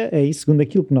em dia, é isso, segundo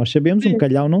aquilo que nós sabemos, um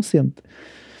calhau não sente.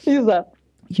 Exato.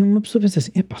 E uma pessoa pensa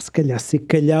assim, se calhar ser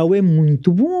calhau é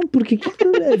muito bom, porque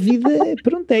a vida,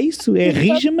 pronto, é isso. É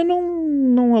rija, mas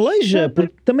não aleija,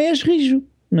 porque também és rijo,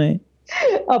 não é?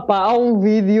 Há um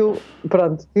vídeo,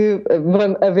 pronto, que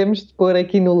havemos de pôr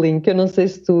aqui no link, eu não sei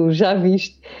se tu já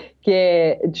viste, que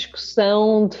é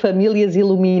discussão de famílias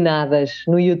iluminadas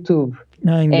no YouTube.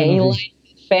 Enlightened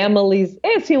Families,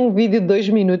 é assim um vídeo de 2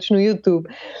 minutos no YouTube,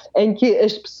 em que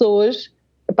as pessoas,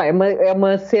 é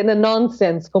uma cena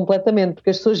nonsense completamente,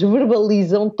 porque as pessoas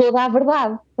verbalizam toda a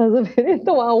verdade, estás a ver?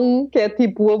 Então há um que é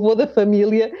tipo o avô da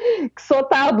família, que só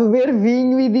está a beber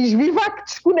vinho e diz, viva a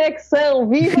desconexão,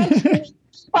 viva a desconexão,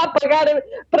 para apagar,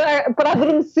 para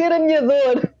adormecer a minha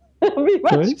dor, viva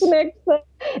a desconexão.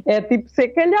 É tipo ser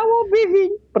calhau ou beber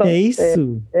vinho. Pronto, é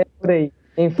isso. É por aí.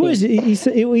 Enfim. Pois,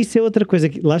 isso é outra coisa,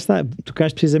 que lá está,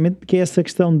 tocaste precisamente, que é essa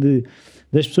questão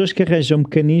das pessoas que arranjam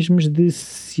mecanismos de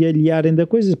se aliarem da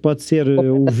coisa. Pode ser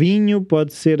o vinho,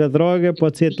 pode ser a droga,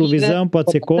 pode ser a televisão,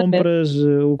 pode ser compras,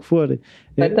 o que for.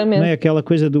 Não é aquela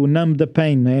coisa do numb the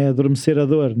pain, não é? Adormecer a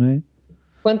dor, não é?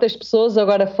 Quantas pessoas,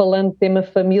 agora falando de tema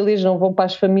famílias, não vão para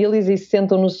as famílias e se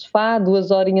sentam no sofá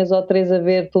 2 horinhas ou 3 a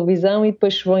ver televisão e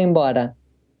depois se vão embora,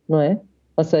 não é?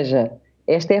 Ou seja,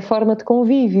 esta é a forma de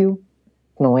convívio.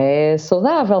 Não é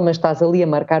saudável, mas estás ali a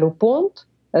marcar o ponto,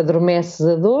 adormeces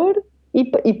a dor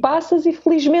e passas e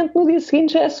felizmente no dia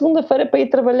seguinte já é segunda-feira para ir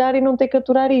trabalhar e não ter que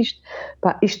aturar isto.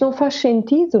 Isto não faz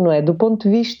sentido, não é? Do ponto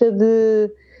de vista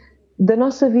da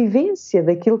nossa vivência,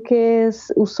 daquilo que é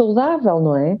o saudável,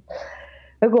 não é?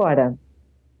 Agora,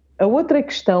 a outra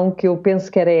questão que eu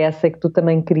penso que era essa que tu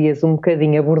também querias um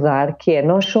bocadinho abordar, que é,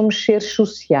 nós somos seres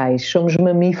sociais, somos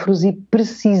mamíferos e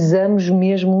precisamos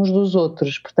mesmo uns dos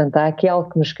outros. Portanto, há aqui algo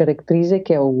que nos caracteriza,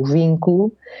 que é o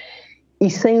vínculo, e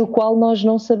sem o qual nós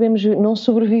não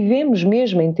sobrevivemos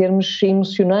mesmo, em termos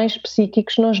emocionais,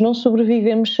 psíquicos, nós não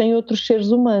sobrevivemos sem outros seres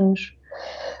humanos.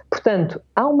 Portanto,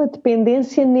 há uma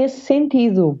dependência nesse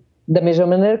sentido. Da mesma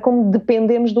maneira como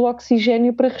dependemos do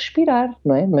oxigênio para respirar,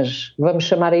 não é? Mas vamos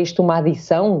chamar a isto uma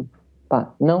adição?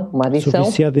 Não, uma adição...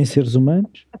 Sou viciado em seres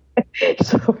humanos?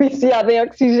 Sou viciado em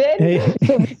oxigênio,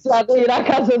 sou viciado em ir à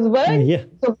casa de banho,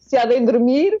 sou viciado em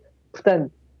dormir,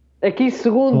 portanto, aqui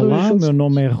segundo... Olá, meu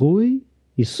nome é Rui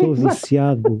e sou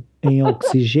viciado em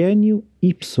oxigênio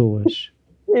e pessoas.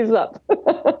 Exato.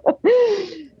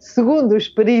 Segundo os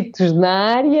peritos na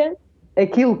área,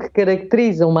 aquilo que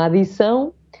caracteriza uma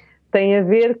adição tem a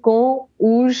ver com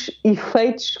os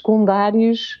efeitos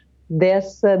secundários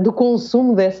do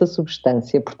consumo dessa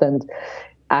substância. Portanto,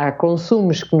 há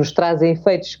consumos que nos trazem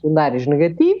efeitos secundários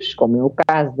negativos, como é o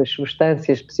caso das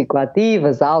substâncias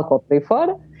psicoativas, álcool, por aí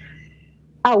fora.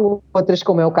 Há outras,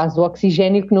 como é o caso do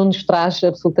oxigênio, que não nos traz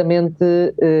absolutamente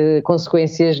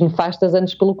consequências nefastas,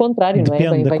 antes pelo contrário. Depende,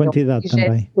 não é? da quantidade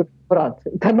também. Pronto,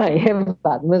 também é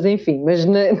verdade, mas enfim,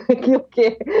 naquilo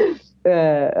que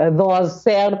é a dose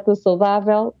certa,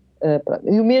 saudável,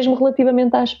 e o mesmo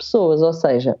relativamente às pessoas, ou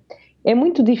seja, é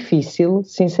muito difícil,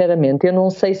 sinceramente, eu não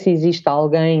sei se existe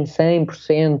alguém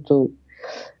 100%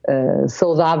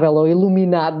 saudável ou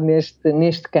iluminado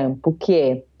neste campo, que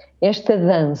é esta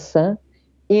dança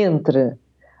entre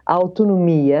a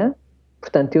autonomia,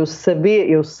 portanto, eu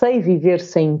sei viver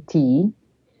sem ti,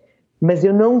 mas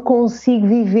eu não consigo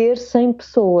viver sem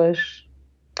pessoas.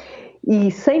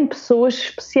 E sem pessoas,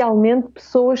 especialmente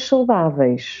pessoas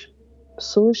saudáveis.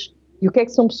 E o que é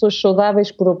que são pessoas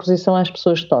saudáveis por oposição às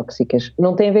pessoas tóxicas?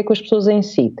 Não tem a ver com as pessoas em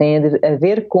si, tem a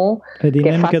ver com... a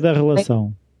dinâmica da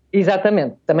relação.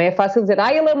 Exatamente. Também é fácil dizer,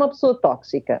 ele é uma pessoa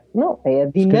tóxica. Não, é a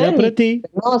dinâmica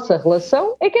da nossa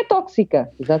relação é que é tóxica.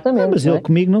 Exatamente. Mas ele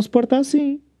comigo não se porta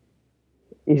assim.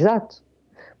 Exato.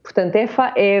 Portanto,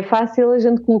 é fácil a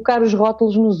gente colocar os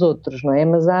rótulos nos outros, não é?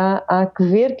 Mas há que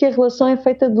ver que a relação é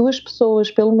feita de duas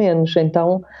pessoas, pelo menos.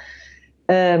 Então,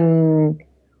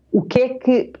 o que é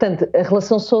que... Portanto, a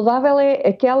relação saudável é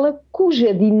aquela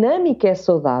cuja dinâmica é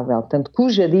saudável. Portanto,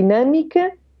 cuja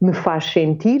dinâmica me faz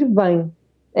sentir bem.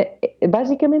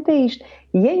 Basicamente é isto.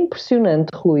 E é impressionante,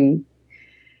 Rui,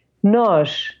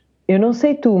 eu não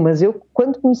sei tu, mas eu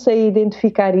quando comecei a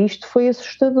identificar isto foi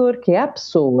assustador, que há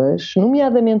pessoas,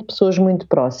 nomeadamente pessoas muito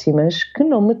próximas, que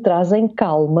não me trazem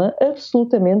calma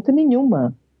absolutamente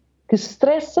nenhuma, que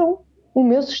estressam o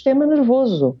meu sistema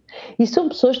nervoso. E são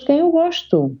pessoas de quem eu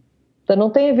gosto. Então não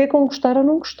tem a ver com gostar ou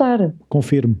não gostar.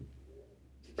 Confirmo.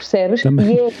 Percebes?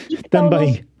 Também. E é aqui que está o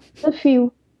nosso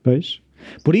desafio. Pois.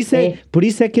 Por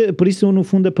isso no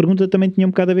fundo a pergunta também tinha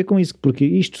um bocado a ver com isso, porque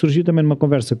isto surgiu também numa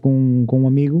conversa com um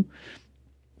amigo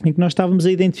em que nós estávamos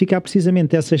a identificar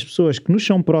precisamente essas pessoas que nos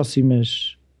são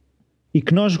próximas e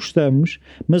que nós gostamos,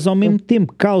 mas ao mesmo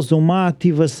tempo causam uma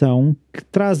ativação que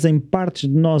trazem partes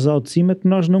de nós ao de cima que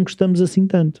nós não gostamos assim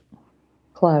tanto.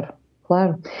 Claro.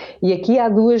 E aqui há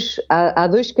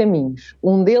dois caminhos.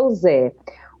 Um deles é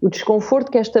o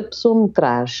desconforto que esta pessoa me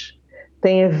traz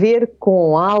tem a ver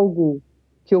com algo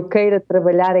que eu queira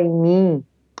trabalhar em mim,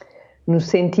 no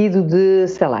sentido de,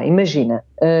 sei lá, imagina,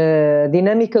 a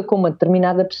dinâmica com uma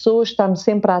determinada pessoa está-me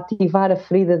sempre a ativar a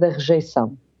ferida da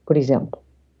rejeição, por exemplo,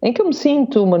 em que eu me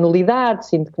sinto uma nulidade,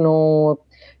 sinto que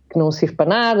não sirvo para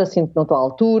nada, sinto que não estou à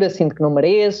altura, sinto que não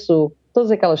mereço, todas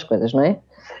aquelas coisas, não é?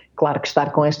 Claro que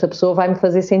estar com esta pessoa vai-me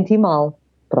fazer sentir mal,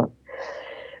 pronto.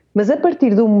 Mas a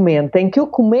partir do momento em que eu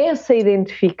começo a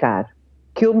identificar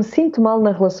que eu me sinto mal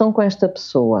na relação com esta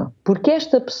pessoa, porque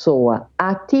esta pessoa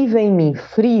ativa em mim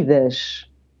feridas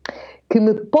que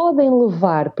me podem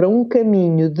levar para um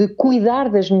caminho de cuidar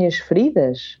das minhas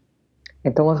feridas,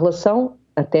 então a relação,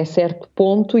 até certo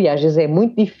ponto, e às vezes é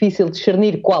muito difícil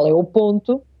discernir qual é o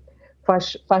ponto,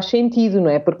 faz sentido, não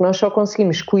é? Porque nós só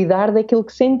conseguimos cuidar daquilo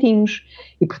que sentimos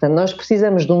e, portanto, nós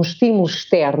precisamos de um estímulo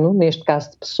externo, neste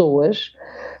caso de pessoas,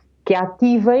 que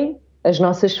ativem as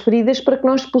nossas feridas para que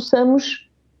nós possamos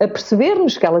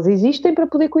aperceber-nos que elas existem para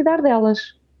poder cuidar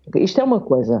delas. Isto é uma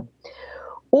coisa.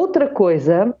 Outra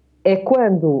coisa é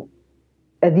quando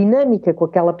a dinâmica com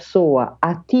aquela pessoa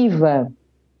ativa,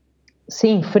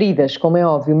 sim, feridas, como é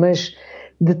óbvio, mas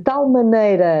de tal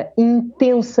maneira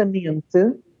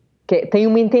intensamente, que tem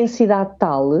uma intensidade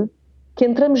tal, que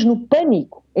entramos no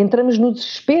pânico, entramos no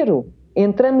desespero,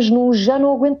 entramos no já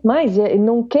não aguento mais,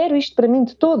 não quero isto para mim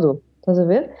de todo. Estás a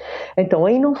ver? Então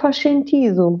aí não faz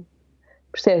sentido.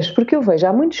 Percebes? Porque eu vejo,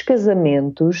 há muitos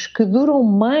casamentos que duram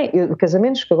mais...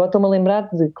 Casamentos que agora estou-me a lembrar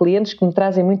de clientes que me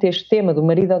trazem muito este tema do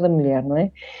marido ou da mulher, não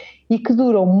é? E que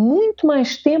duram muito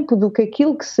mais tempo do que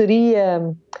aquilo que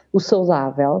seria o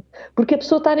saudável, porque a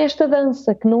pessoa está nesta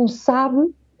dança, que não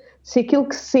sabe se aquilo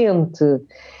que sente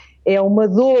é uma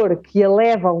dor que a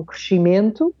leva a um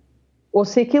crescimento ou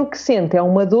se aquilo que sente é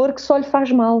uma dor que só lhe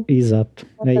faz mal. Exato,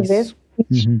 é isso.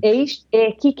 Uhum. É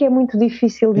aqui que é muito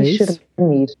difícil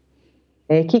discernir.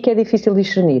 É aqui que é difícil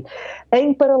discernir.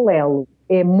 Em paralelo,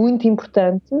 é muito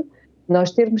importante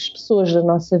nós termos pessoas da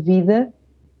nossa vida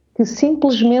que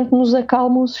simplesmente nos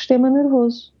acalmam o sistema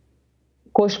nervoso,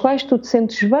 com as quais tu te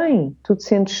sentes bem, tu te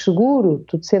sentes seguro,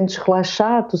 tu te sentes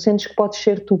relaxado, tu sentes que podes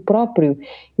ser tu próprio.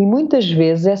 E muitas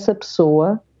vezes essa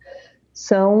pessoa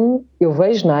eu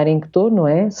vejo na área em que estou, não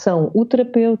é? São o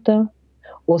terapeuta,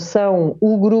 ou são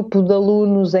o grupo de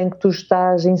alunos em que tu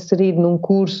estás inserido num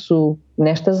curso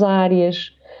nestas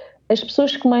áreas. As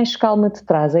pessoas que mais calma te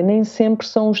trazem nem sempre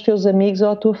são os teus amigos ou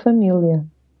a tua família.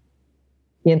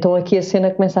 E então aqui a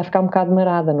cena começa a ficar um bocado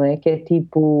marada, não é? Que é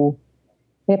tipo,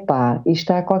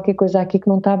 isto há qualquer coisa aqui que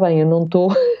não está bem, eu não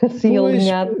estou assim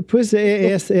alinhado. Pois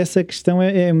essa questão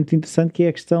é muito interessante, que é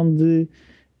a questão de...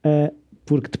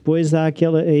 porque depois há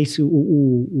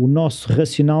o nosso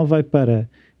racional vai para...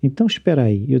 Então espera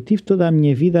aí, eu tive toda a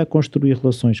minha vida a construir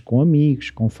relações com amigos,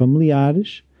 com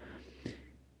familiares,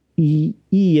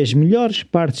 e as melhores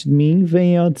partes de mim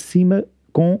vêm ao de cima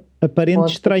com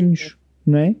aparentes estranhos,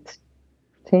 não é?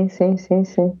 Sim.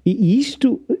 E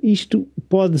isto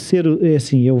pode ser,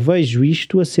 assim, eu vejo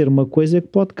isto a ser uma coisa que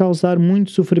pode causar muito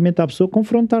sofrimento à pessoa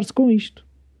confrontar-se com isto.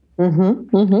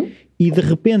 E de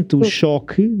repente o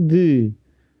choque de,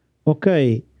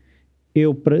 ok,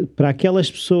 eu para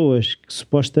aquelas pessoas que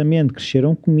supostamente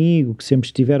cresceram comigo, que sempre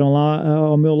estiveram lá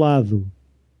ao meu lado,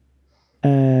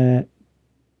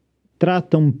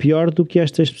 tratam-me pior do que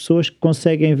estas pessoas que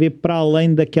conseguem ver para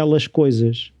além daquelas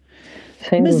coisas.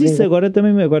 Sem Mas dúvida. isso agora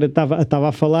estava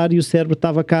a falar e o cérebro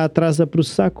estava cá atrás a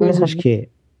processar coisas, que é,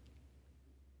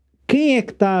 quem é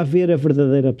que está a ver a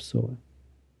verdadeira pessoa?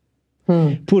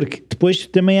 Porque depois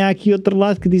também há aqui outro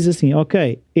lado que diz assim,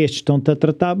 ok, estes estão-te a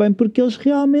tratar bem porque eles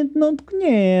realmente não te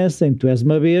conhecem, tu és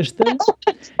uma besta,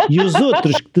 e os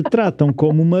outros que te tratam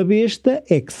como uma besta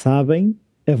é que sabem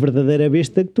a verdadeira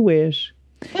besta que tu és.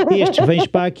 Estes vens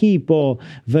para aqui, pô,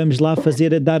 vamos lá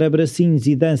dar abracinhos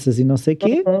e danças e não sei o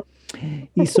quê,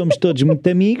 e somos todos muito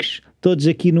amigos, todos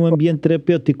aqui no ambiente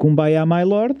terapêutico, um bye my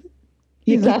lord,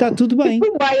 e aqui está tudo bem.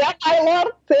 Um bye my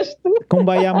lord, tens tu. Com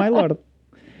bye my lord.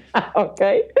 Ok.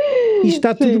 E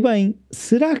está tudo bem.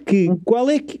 Será que qual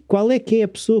é que é a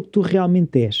pessoa que tu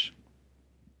realmente és?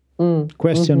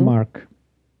 Question mark.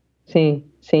 Sim.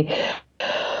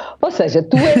 Ou seja,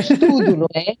 tu és tudo, não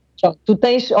é? Tu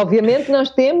tens, obviamente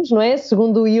nós temos, não é?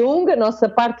 Segundo o Jung, a nossa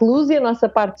parte luz e a nossa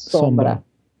parte sombra.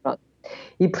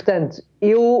 E portanto,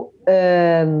 eu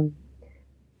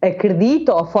acredito,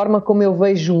 ou a forma como eu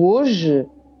vejo hoje,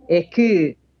 é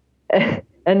que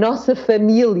a nossa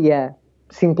família,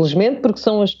 simplesmente porque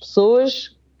são as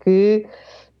pessoas que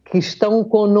estão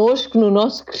connosco no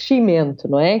nosso crescimento,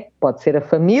 não é? Pode ser a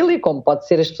família, como pode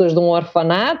ser as pessoas de um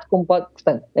orfanato,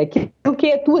 portanto, aquilo que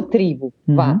é a tua tribo,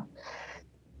 vá.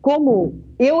 Como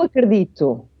eu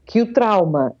acredito que o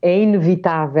trauma é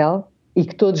inevitável e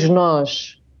que todos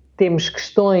nós temos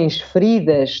questões,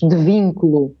 feridas de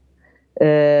vínculo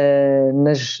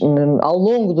ao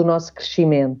longo do nosso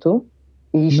crescimento,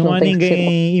 e isto não há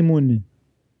ninguém imune.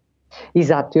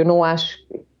 Exato, eu não acho,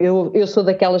 eu sou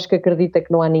daquelas que acredita que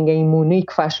não há ninguém imune e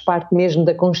que faz parte mesmo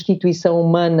da constituição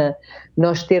humana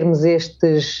nós termos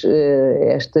estas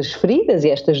feridas e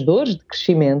estas dores de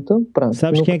crescimento. Pronto,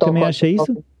 sabes quem é que também acha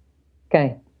isso?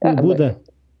 Quem? O Buda.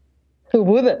 O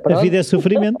Buda, pronto. A vida é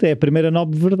sofrimento, é a primeira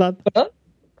nobre verdade.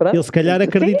 Pronto. Ele se calhar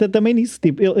acredita também nisso,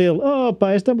 tipo,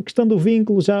 esta questão do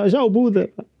vínculo, já o Buda.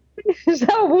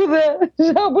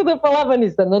 Já o Buda falava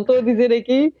nisso, não estou a dizer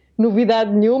aqui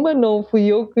novidade nenhuma, não fui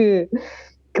eu que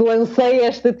lancei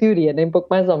esta teoria, nem pouco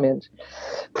mais ou menos.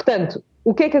 Portanto,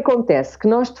 o que é que acontece? Que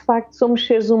nós de facto somos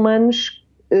seres humanos,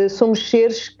 somos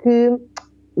seres que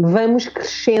vamos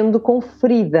crescendo com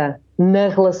ferida na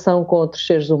relação com outros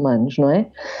seres humanos, não é?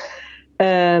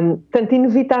 Portanto,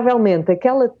 inevitavelmente,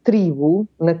 aquela tribo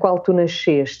na qual tu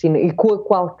nasceste e com a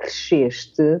qual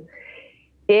cresceste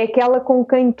é aquela com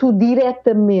quem tu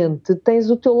diretamente tens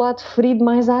o teu lado ferido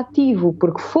mais ativo,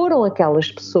 porque foram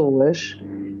aquelas pessoas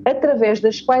através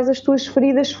das quais as tuas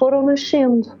feridas foram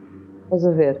nascendo. Estás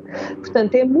a ver?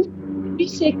 Portanto, é muito...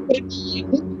 Isso é que para mim é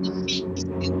muito difícil.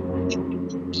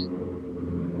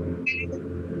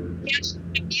 As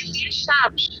famílias,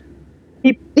 sabes?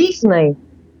 Tipo Disney.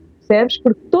 Percebes?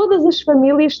 Porque todas as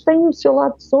famílias têm o seu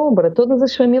lado de sombra, todas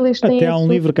as famílias têm... Até há um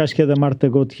livro que acho que é da Marta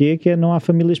Gautier, que é Não Há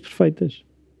Famílias Perfeitas.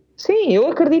 Sim, eu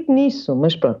acredito nisso,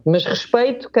 mas pronto, mas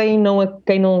respeito quem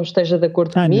não esteja de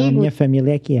acordo comigo. Não, a minha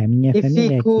família é que é, a minha família é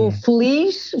que é. E fico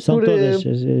feliz São todas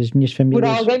as minhas famílias.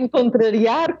 Por alguém me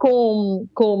contrariar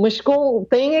mas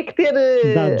tem é que ter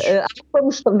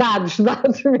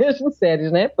dados mesmo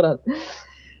sérios, né? Pronto.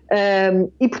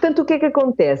 E portanto o que é que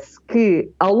acontece? Que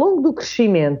ao longo do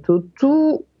crescimento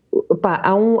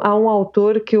há um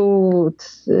autor que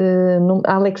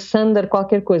Alexander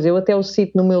qualquer coisa, eu até o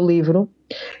cito no meu livro,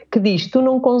 que diz: tu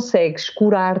não consegues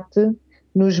curar-te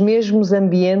nos mesmos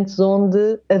ambientes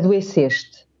onde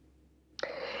adoeceste.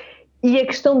 E a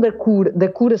questão da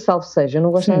cura salvo seja, eu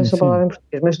não gosto desta palavra em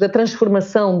português, mas da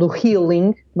transformação, do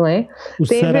healing, não é?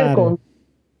 Tem a ver com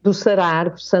do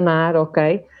sanar,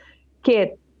 ok?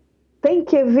 Que tem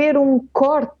que haver um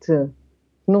corte,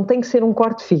 não tem que ser um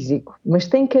corte físico, mas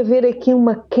tem que haver aqui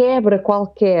uma quebra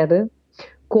qualquer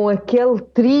com aquele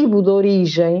tribo de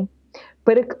origem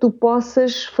para que tu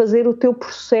possas fazer o teu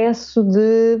processo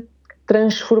de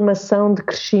transformação, de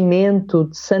crescimento,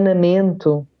 de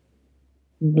sanamento,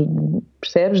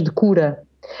 percebes? De cura.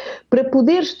 Para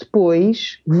poderes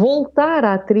depois voltar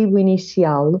à tribo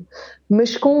inicial,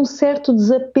 mas com um certo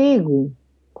desapego,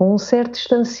 com um certo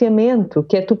distanciamento,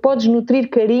 que é tu podes nutrir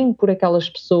carinho por aquelas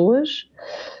pessoas,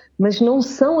 mas não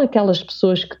são aquelas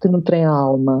pessoas que te nutrem a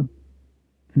alma.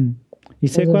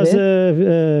 Isso é quase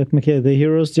como é que é? The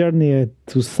Hero's Journey.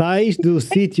 Tu sais do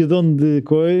sítio de onde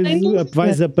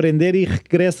vais aprender e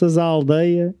regressas à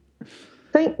aldeia.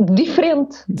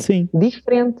 Diferente. Sim.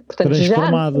 Diferente. Portanto, já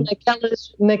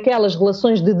naquelas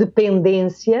relações de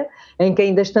dependência em que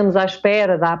ainda estamos à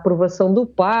espera da aprovação do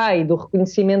pai, do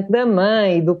reconhecimento da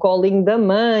mãe, do colinho da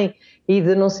mãe e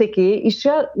de não sei o quê, isto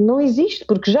já não existe,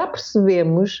 porque já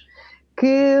percebemos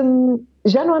que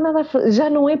já não há nada, já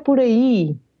não é por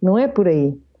aí. Não é por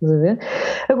aí, estás a ver?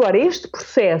 Agora, este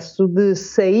processo de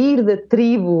sair da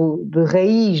tribo de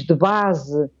raiz, de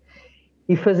base,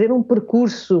 e fazer um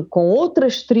percurso com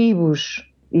outras tribos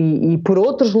e por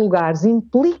outros lugares,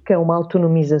 implica uma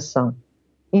autonomização.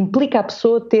 Implica a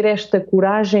pessoa ter esta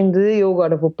coragem de eu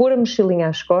agora vou pôr a mochilinha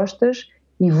às costas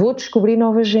e vou descobrir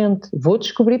nova gente, vou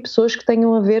descobrir pessoas que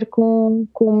tenham a ver com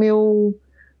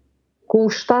o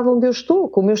estado onde eu estou,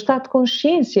 com o meu estado de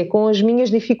consciência, com as minhas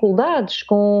dificuldades,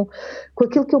 com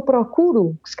aquilo que eu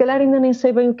procuro, que se calhar ainda nem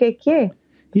sei bem o que é.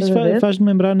 Isso faz-me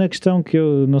lembrar na questão que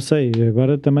eu não sei,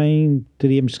 agora também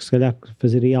teríamos que se calhar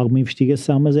fazer aí alguma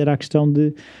investigação, mas era a questão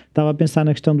estava a pensar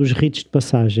na questão dos ritos de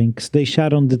passagem, que se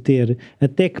deixaram de ter,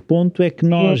 até que ponto é que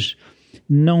nós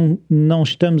não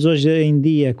estamos hoje em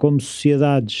dia como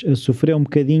sociedades a sofrer um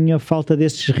bocadinho a falta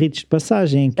desses ritos de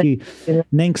passagem, em que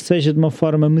nem que seja de uma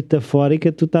forma metafórica,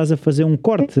 tu estás a fazer um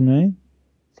corte, não é?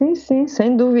 Sim,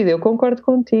 sem dúvida, eu concordo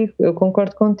contigo.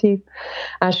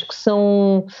 Acho que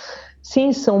são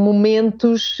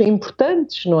momentos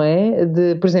importantes, não é?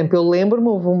 Por exemplo, eu lembro-me,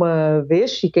 houve uma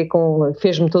vez,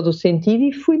 fez-me todo o sentido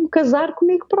e fui-me casar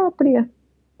comigo própria.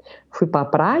 Fui para a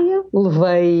praia,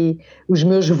 levei os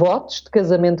meus votos de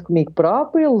casamento comigo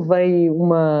própria, levei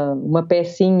uma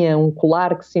pecinha, um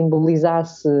colar que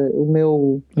simbolizasse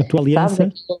a tua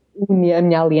aliança, a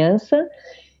minha aliança.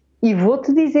 E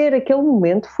vou-te dizer, aquele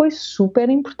momento foi super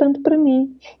importante para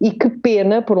mim. E que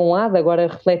pena, por um lado, agora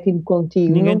refletindo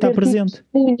contigo, ninguém está presente.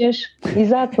 Testemunhas.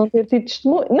 Exato, não ter tido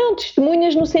testemunhas. Não,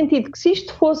 testemunhas no sentido que se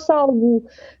isto fosse algo,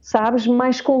 sabes,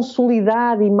 mais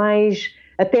consolidado e mais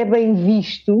até bem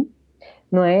visto,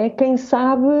 não é? Quem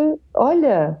sabe,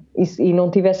 olha, e não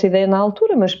tivesse ideia na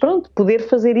altura, mas pronto, poder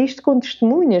fazer isto com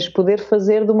testemunhas, poder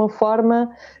fazer de uma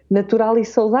forma natural e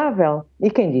saudável.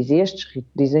 E quem diz estes,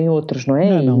 dizem outros, não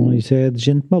é? Não, isso é de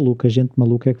gente maluca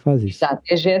é que faz isso. Exato,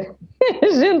 é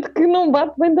gente que não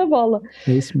bate bem da bola.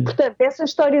 É isso mesmo. Portanto, essa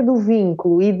história do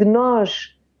vínculo e de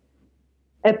nós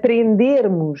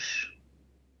aprendermos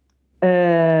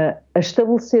a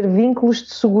estabelecer vínculos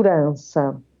de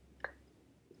segurança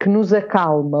que nos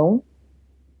acalmam,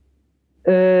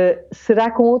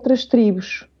 será com outras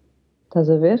tribos, estás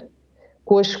a ver?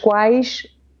 Com as quais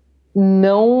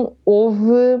não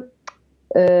houve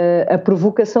a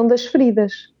provocação das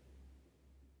feridas,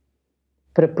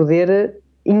 para poder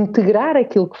integrar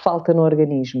aquilo que falta no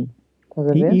organismo. Estás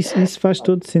a ver? Isso faz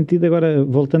todo sentido. Agora,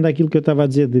 voltando àquilo que eu estava a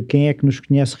dizer de quem é que nos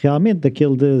conhece realmente,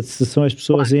 se são as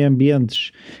pessoas em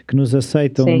ambientes que nos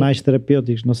aceitam mais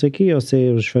terapêuticos, não sei o quê, ou se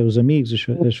é os amigos,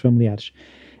 os familiares.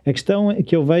 A questão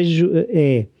que eu vejo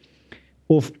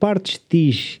houve partes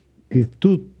de ti que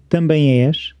tu também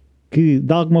és, que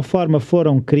de alguma forma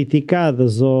foram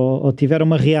criticadas ou tiveram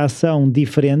uma reação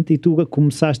diferente e tu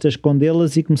começaste a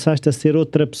escondê-las e começaste a ser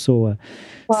outra pessoa.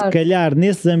 Claro. Se calhar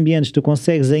nesses ambientes tu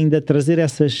consegues ainda trazer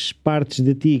essas partes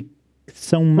de ti que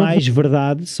são mais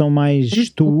verdade, são mais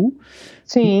tu.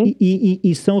 Sim.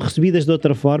 E são recebidas de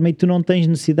outra forma e tu não tens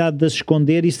necessidade de as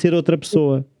esconder e ser outra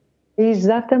pessoa.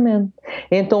 Exatamente.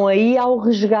 Então aí há o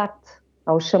resgate,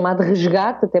 há o chamado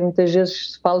resgate, até muitas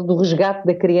vezes se fala do resgate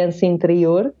da criança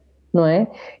interior, não é?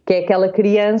 Que é aquela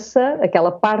criança,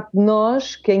 aquela parte de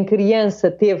nós que em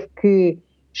criança teve que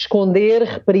esconder,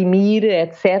 reprimir,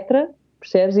 etc.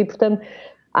 Percebes? E portanto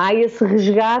há esse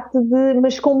resgate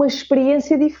mas com uma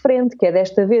experiência diferente, que é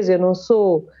desta vez eu não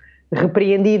sou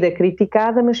repreendida,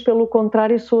 criticada, mas pelo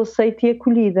contrário sou aceita e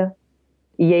acolhida.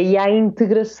 E aí há a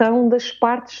integração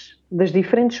das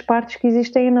diferentes partes que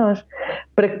existem em nós,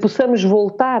 para que possamos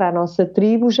voltar à nossa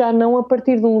tribo já não a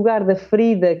partir do lugar da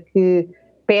ferida que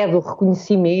pede o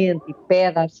reconhecimento e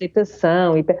pede a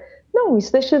aceitação. Não,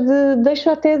 isso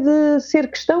deixa até de ser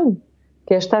questão.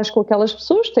 Que estás com aquelas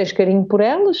pessoas, tens carinho por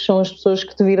elas, são as pessoas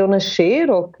que te viram nascer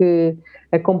ou que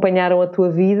acompanharam a tua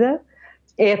vida,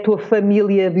 é a tua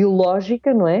família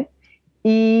biológica, não é?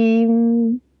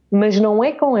 Mas não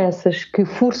é com essas que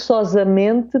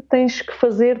forçosamente tens que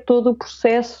fazer todo o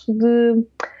processo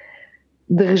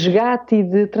de resgate e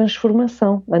de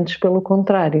transformação, antes pelo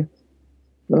contrário.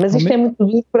 Mas isto é muito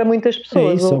duro para muitas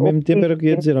pessoas. É isso, ao mesmo tempo era o que eu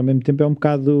ia dizer, ao mesmo tempo é um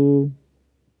bocado...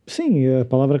 Sim, a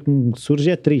palavra que me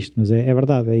surge é triste, mas é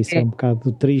verdade, é isso, é um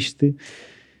bocado triste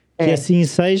que assim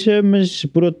seja, mas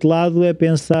por outro lado é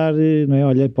pensar, não é?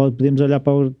 Olha, podemos olhar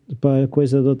para a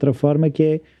coisa de outra forma,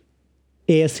 que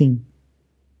é assim.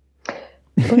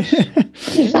 Pois,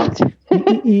 exato.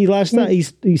 E lá está,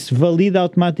 isso valida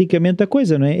automaticamente a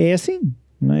coisa, não é? É assim,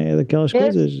 não é? Daquelas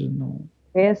coisas... Assim. Não...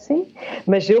 É assim,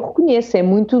 mas eu reconheço, é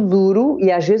muito duro e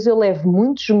às vezes eu levo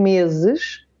muitos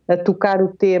meses a tocar o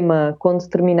tema com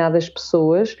determinadas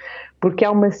pessoas, porque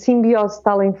há uma simbiose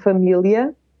tal em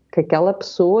família que aquela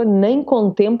pessoa nem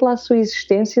contempla a sua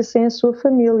existência sem a sua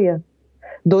família,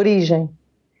 de origem.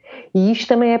 E isto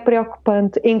também é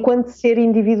preocupante enquanto ser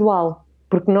individual,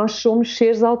 porque nós somos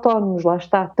seres autónomos, lá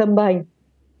está, também.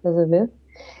 estás a ver?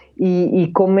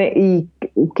 E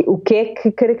o que é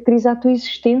que caracteriza a tua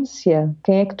existência?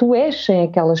 Quem é que tu és sem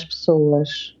aquelas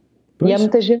pessoas? Pois. E há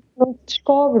muita gente que não te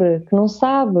descobre, que não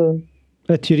sabe.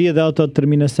 A teoria da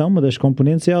autodeterminação, uma das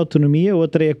componentes é a autonomia,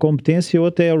 outra é a competência,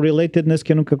 outra é o relatedness,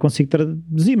 que eu nunca consigo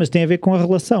traduzir, mas tem a ver com a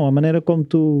relação, a maneira como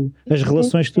as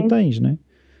relações que tu tens, não é?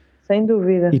 Sem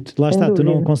dúvida. E lá está, tu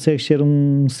não consegues ser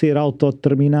um ser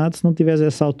autodeterminado se não tiveres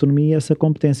essa autonomia e essa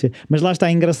competência. Mas lá está,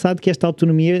 é engraçado que esta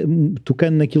autonomia,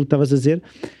 tocando naquilo que estavas a dizer,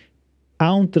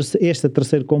 há esta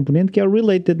terceira componente que é o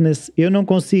relatedness. Eu não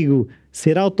consigo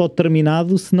ser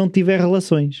autodeterminado se não tiver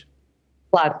relações.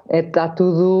 Claro, está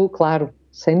tudo claro,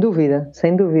 sem dúvida,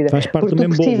 sem dúvida. Faz parte porque do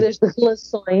mesmo tu precisas bolo. de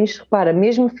relações, repara,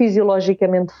 mesmo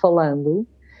fisiologicamente falando,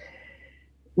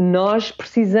 nós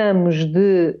precisamos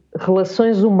de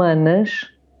relações humanas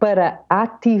para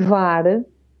ativar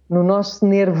no nosso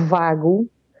nervo vago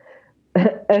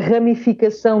a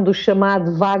ramificação do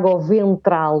chamado vago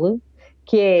ventral,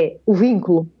 que é o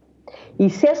vínculo. E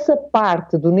se essa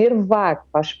parte do nervo vago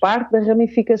faz parte da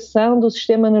ramificação do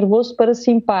sistema nervoso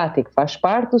parasimpático, faz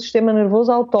parte do sistema nervoso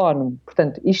autónomo,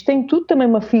 portanto, isto tem tudo também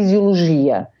uma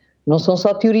fisiologia, não são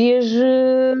só teorias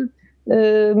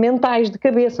mentais de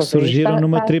cabeça. Surgiram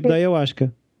numa tribo da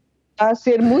ayahuasca. Está a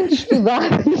ser muito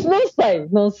estudado,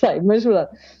 não sei, mas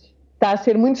está a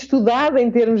ser muito estudado em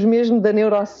termos mesmo da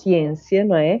neurociência,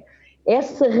 não é?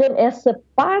 Essa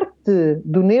parte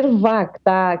do nervo vago,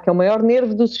 que é o maior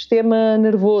nervo do sistema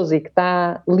nervoso e que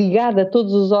está ligada a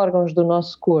todos os órgãos do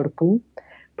nosso corpo,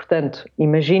 portanto,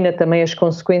 imagina também as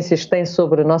consequências que tem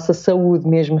sobre a nossa saúde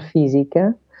mesmo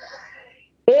física,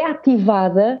 é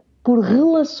ativada por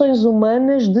relações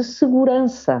humanas de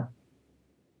segurança.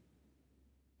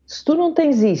 Se tu não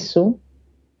tens isso,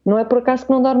 não é por acaso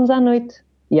que não dormes à noite.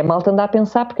 E a malta anda a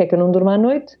pensar, porque é que eu não durmo à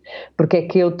noite? Porque é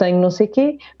que eu tenho não sei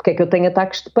quê? Porque é que eu tenho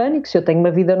ataques de pânico? Se eu tenho uma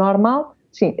vida normal?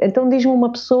 Sim, então diz-me uma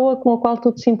pessoa com a qual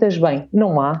tu te sintas bem.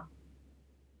 Não há.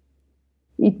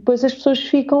 E depois as pessoas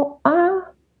ficam,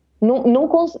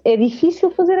 é difícil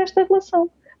fazer esta relação.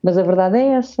 Mas a verdade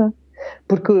é essa.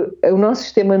 Porque o nosso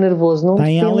sistema nervoso não está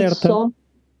em alerta só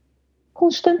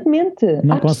constantemente.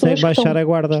 Não consegue baixar a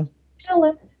guarda.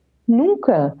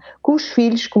 Nunca. Com os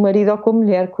filhos, com o marido ou com a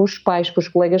mulher, com os pais, com os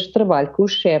colegas de trabalho, com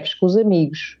os chefes, com os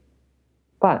amigos.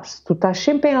 Se tu estás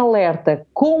sempre em alerta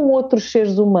com outros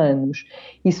seres humanos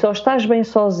e só estás bem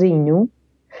sozinho,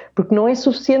 porque não é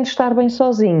suficiente estar bem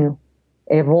sozinho.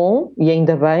 É bom, e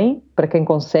ainda bem, para quem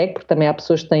consegue, porque também há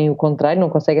pessoas que têm o contrário, não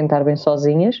conseguem estar bem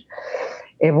sozinhas.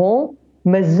 É bom,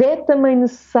 mas é também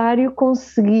necessário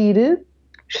conseguir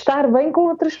estar bem com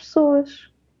outras pessoas.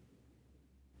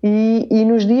 E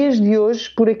nos dias de hoje,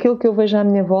 por aquilo que eu vejo à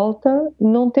minha volta,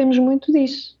 não temos muito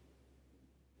disso.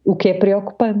 O que é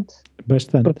preocupante.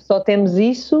 Bastante. Porque só temos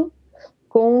isso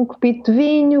com um copito de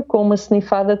vinho, com uma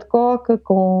snifada de coca,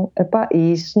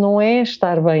 e isso não é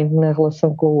estar bem na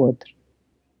relação com o outro.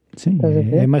 Sim,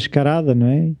 é mascarada, não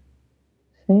é?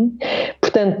 Sim.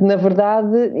 Portanto, na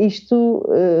verdade, isto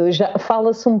já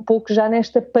fala-se um pouco já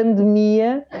nesta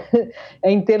pandemia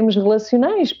em termos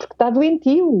relacionais, porque está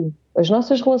doentio. As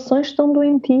nossas relações estão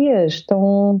doentias,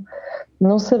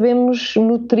 não sabemos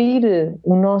nutrir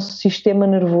o nosso sistema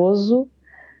nervoso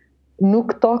no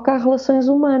que toca a relações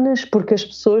humanas, porque as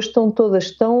pessoas estão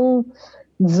todas tão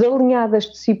desalinhadas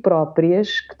de si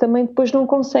próprias que também depois não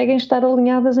conseguem estar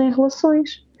alinhadas em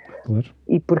relações. Claro.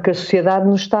 E porque a sociedade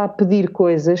nos está a pedir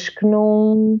coisas que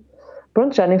não...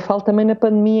 Pronto, já nem falo também na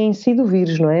pandemia em si do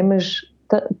vírus, não é? Mas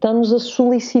está-nos a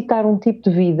solicitar um tipo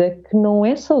de vida que não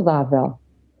é saudável.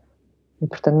 E,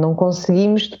 portanto, não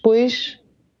conseguimos depois...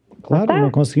 Claro,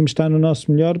 não conseguimos estar no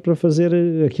nosso melhor para fazer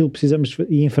aquilo que precisamos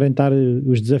e enfrentar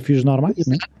os desafios normais,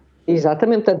 não é?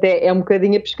 Exatamente, portanto é um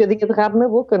bocadinho a pescadinha de rabo na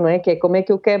boca, não é? Que é como é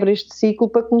que eu quebro este ciclo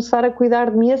para começar a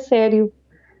cuidar de mim a sério,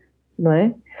 não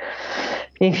é?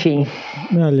 Enfim.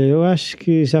 Olha, eu acho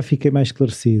que já fiquei mais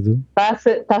esclarecido.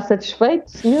 Está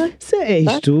satisfeito, senhor? É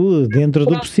isto, dentro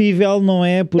do possível, não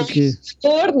é? Porque...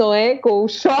 Não é? Com o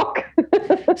choque.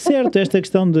 Certo, esta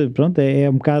questão de, pronto, é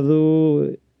um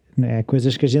bocado... É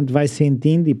coisas que a gente vai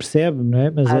sentindo e percebe, não é?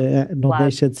 Mas não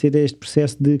deixa de ser este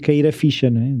processo de cair a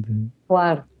ficha, não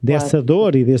é? Dessa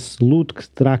dor e desse luto que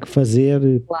terá que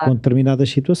fazer com determinadas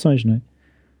situações, não é?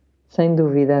 Sem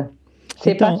dúvida.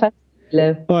 Então,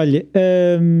 olha,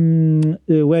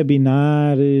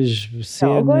 webinars,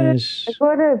 cenas,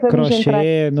 agora vamos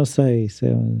crochê, não sei.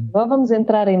 Agora vamos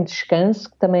entrar em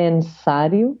descanso, que também é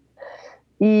necessário.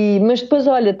 Mas depois,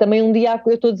 olha, também um dia,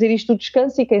 eu estou a dizer isto do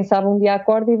descanso e quem sabe um dia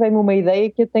acorda e vem-me uma ideia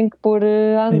que eu tenho que pôr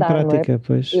a andar, em prática, não é?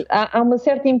 Pois. Há uma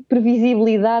certa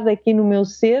imprevisibilidade aqui no meu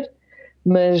ser,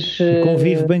 Mas, e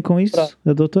convive bem com isso, pronto.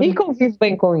 a doutora? E convive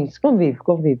bem com isso,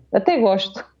 convive. Até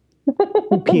gosto.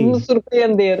 O quê? De me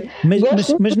surpreender.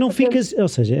 Mas não ficas, ou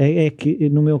seja, é que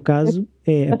no meu caso,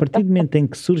 a partir do momento em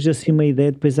que surge assim uma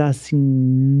ideia, depois há assim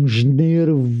uns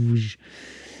nervos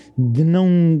de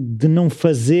não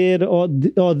fazer, ou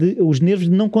os nervos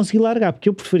de não conseguir largar, porque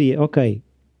eu preferia, ok,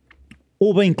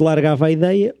 ou bem que largava a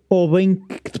ideia, ou bem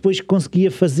que depois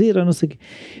conseguia fazer, ou não sei o quê.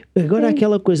 Agora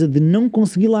aquela coisa de não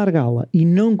conseguir largá-la e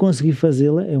não conseguir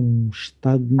fazê-la é um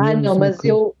estado de nervos. Não, mas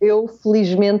eu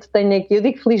felizmente tenho aqui, eu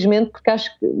digo felizmente porque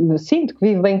sinto que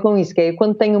vivo bem com isso, que é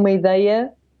quando tenho uma ideia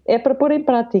é para pôr em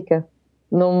prática,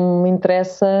 não me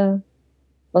interessa,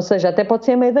 ou seja, até pode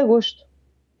ser a meio de agosto,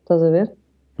 estás a ver?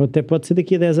 Ou até pode ser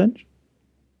daqui a 10 anos?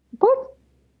 Pode.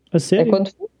 A sério? É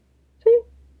quando for. Sim.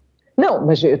 Não,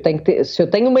 mas se eu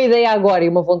tenho uma ideia agora e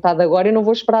uma vontade agora, eu não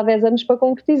vou esperar 10 anos para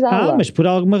concretizá-la. Mas por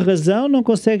alguma razão não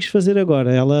consegues fazer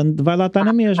agora, ela vai lá estar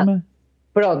na mesma.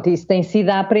 Pronto, isso tem sido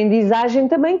a aprendizagem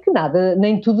também, que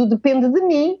nem tudo depende de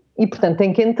mim, e portanto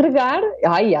tem que entregar.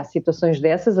 Há situações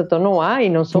dessas, então não há, e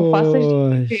não são fáceis de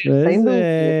viver, sem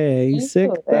dúvida. Isso é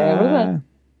que está. É verdade.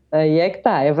 Aí é que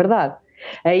está, é verdade.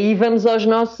 Aí vamos aos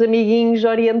nossos amiguinhos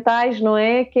orientais, não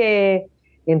é? Que é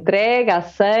entrega,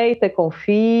 aceita,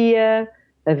 confia,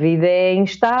 a vida é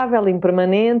instável,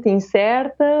 impermanente,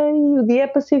 incerta, e o dia é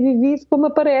para ser vivido como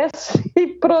aparece, e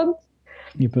pronto.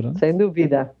 Sem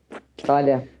dúvida.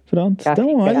 Olha. Pronto,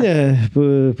 então olha,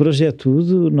 por hoje é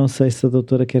tudo. Não sei se a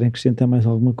doutora quer acrescentar mais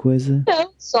alguma coisa. Não,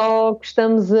 só que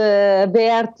estamos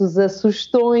abertos a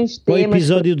sugestões, para temas. O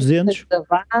episódio 200.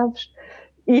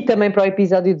 E também para o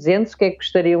episódio 200, o que é que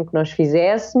gostariam que nós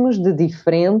fizéssemos de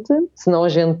diferente, senão a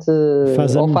gente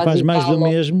faz mais do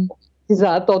mesmo.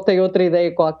 Exato, ou tem outra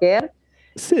ideia qualquer.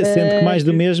 Sendo que mais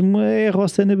do mesmo é a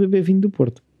Rossana beber vinho do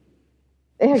Porto.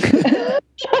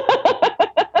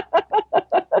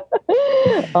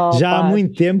 Já há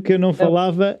muito tempo que eu não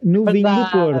falava no vinho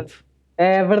do Porto.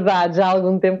 É verdade, já há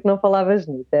algum tempo que não falavas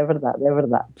nisso, é verdade.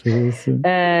 Por isso, se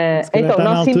calhar então, está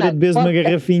na altura de beber uma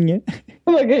garrafinha.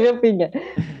 Uma garrafinha.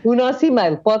 O nosso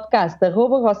e-mail,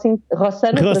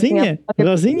 podcast@rossana. Rosinha?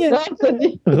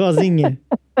 Podcast@rosinha?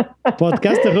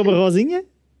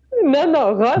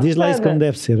 Não, Rossana. Diz lá isso como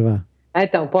deve ser, vá.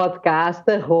 Então,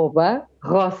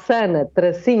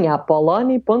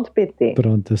 podcast@rossana-apoloni.pt.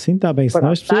 Pronto, assim está bem.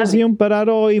 Senão as pessoas iam parar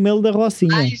ao e-mail da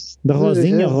Rocinha. Da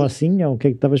Rosinha, Rocinha, o que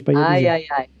é que estavas para aí a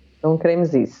dizer? Ai, não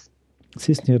queremos isso.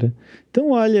 Sim, senhora.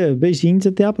 Então, olha, beijinhos,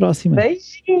 até à próxima.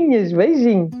 Beijinhos.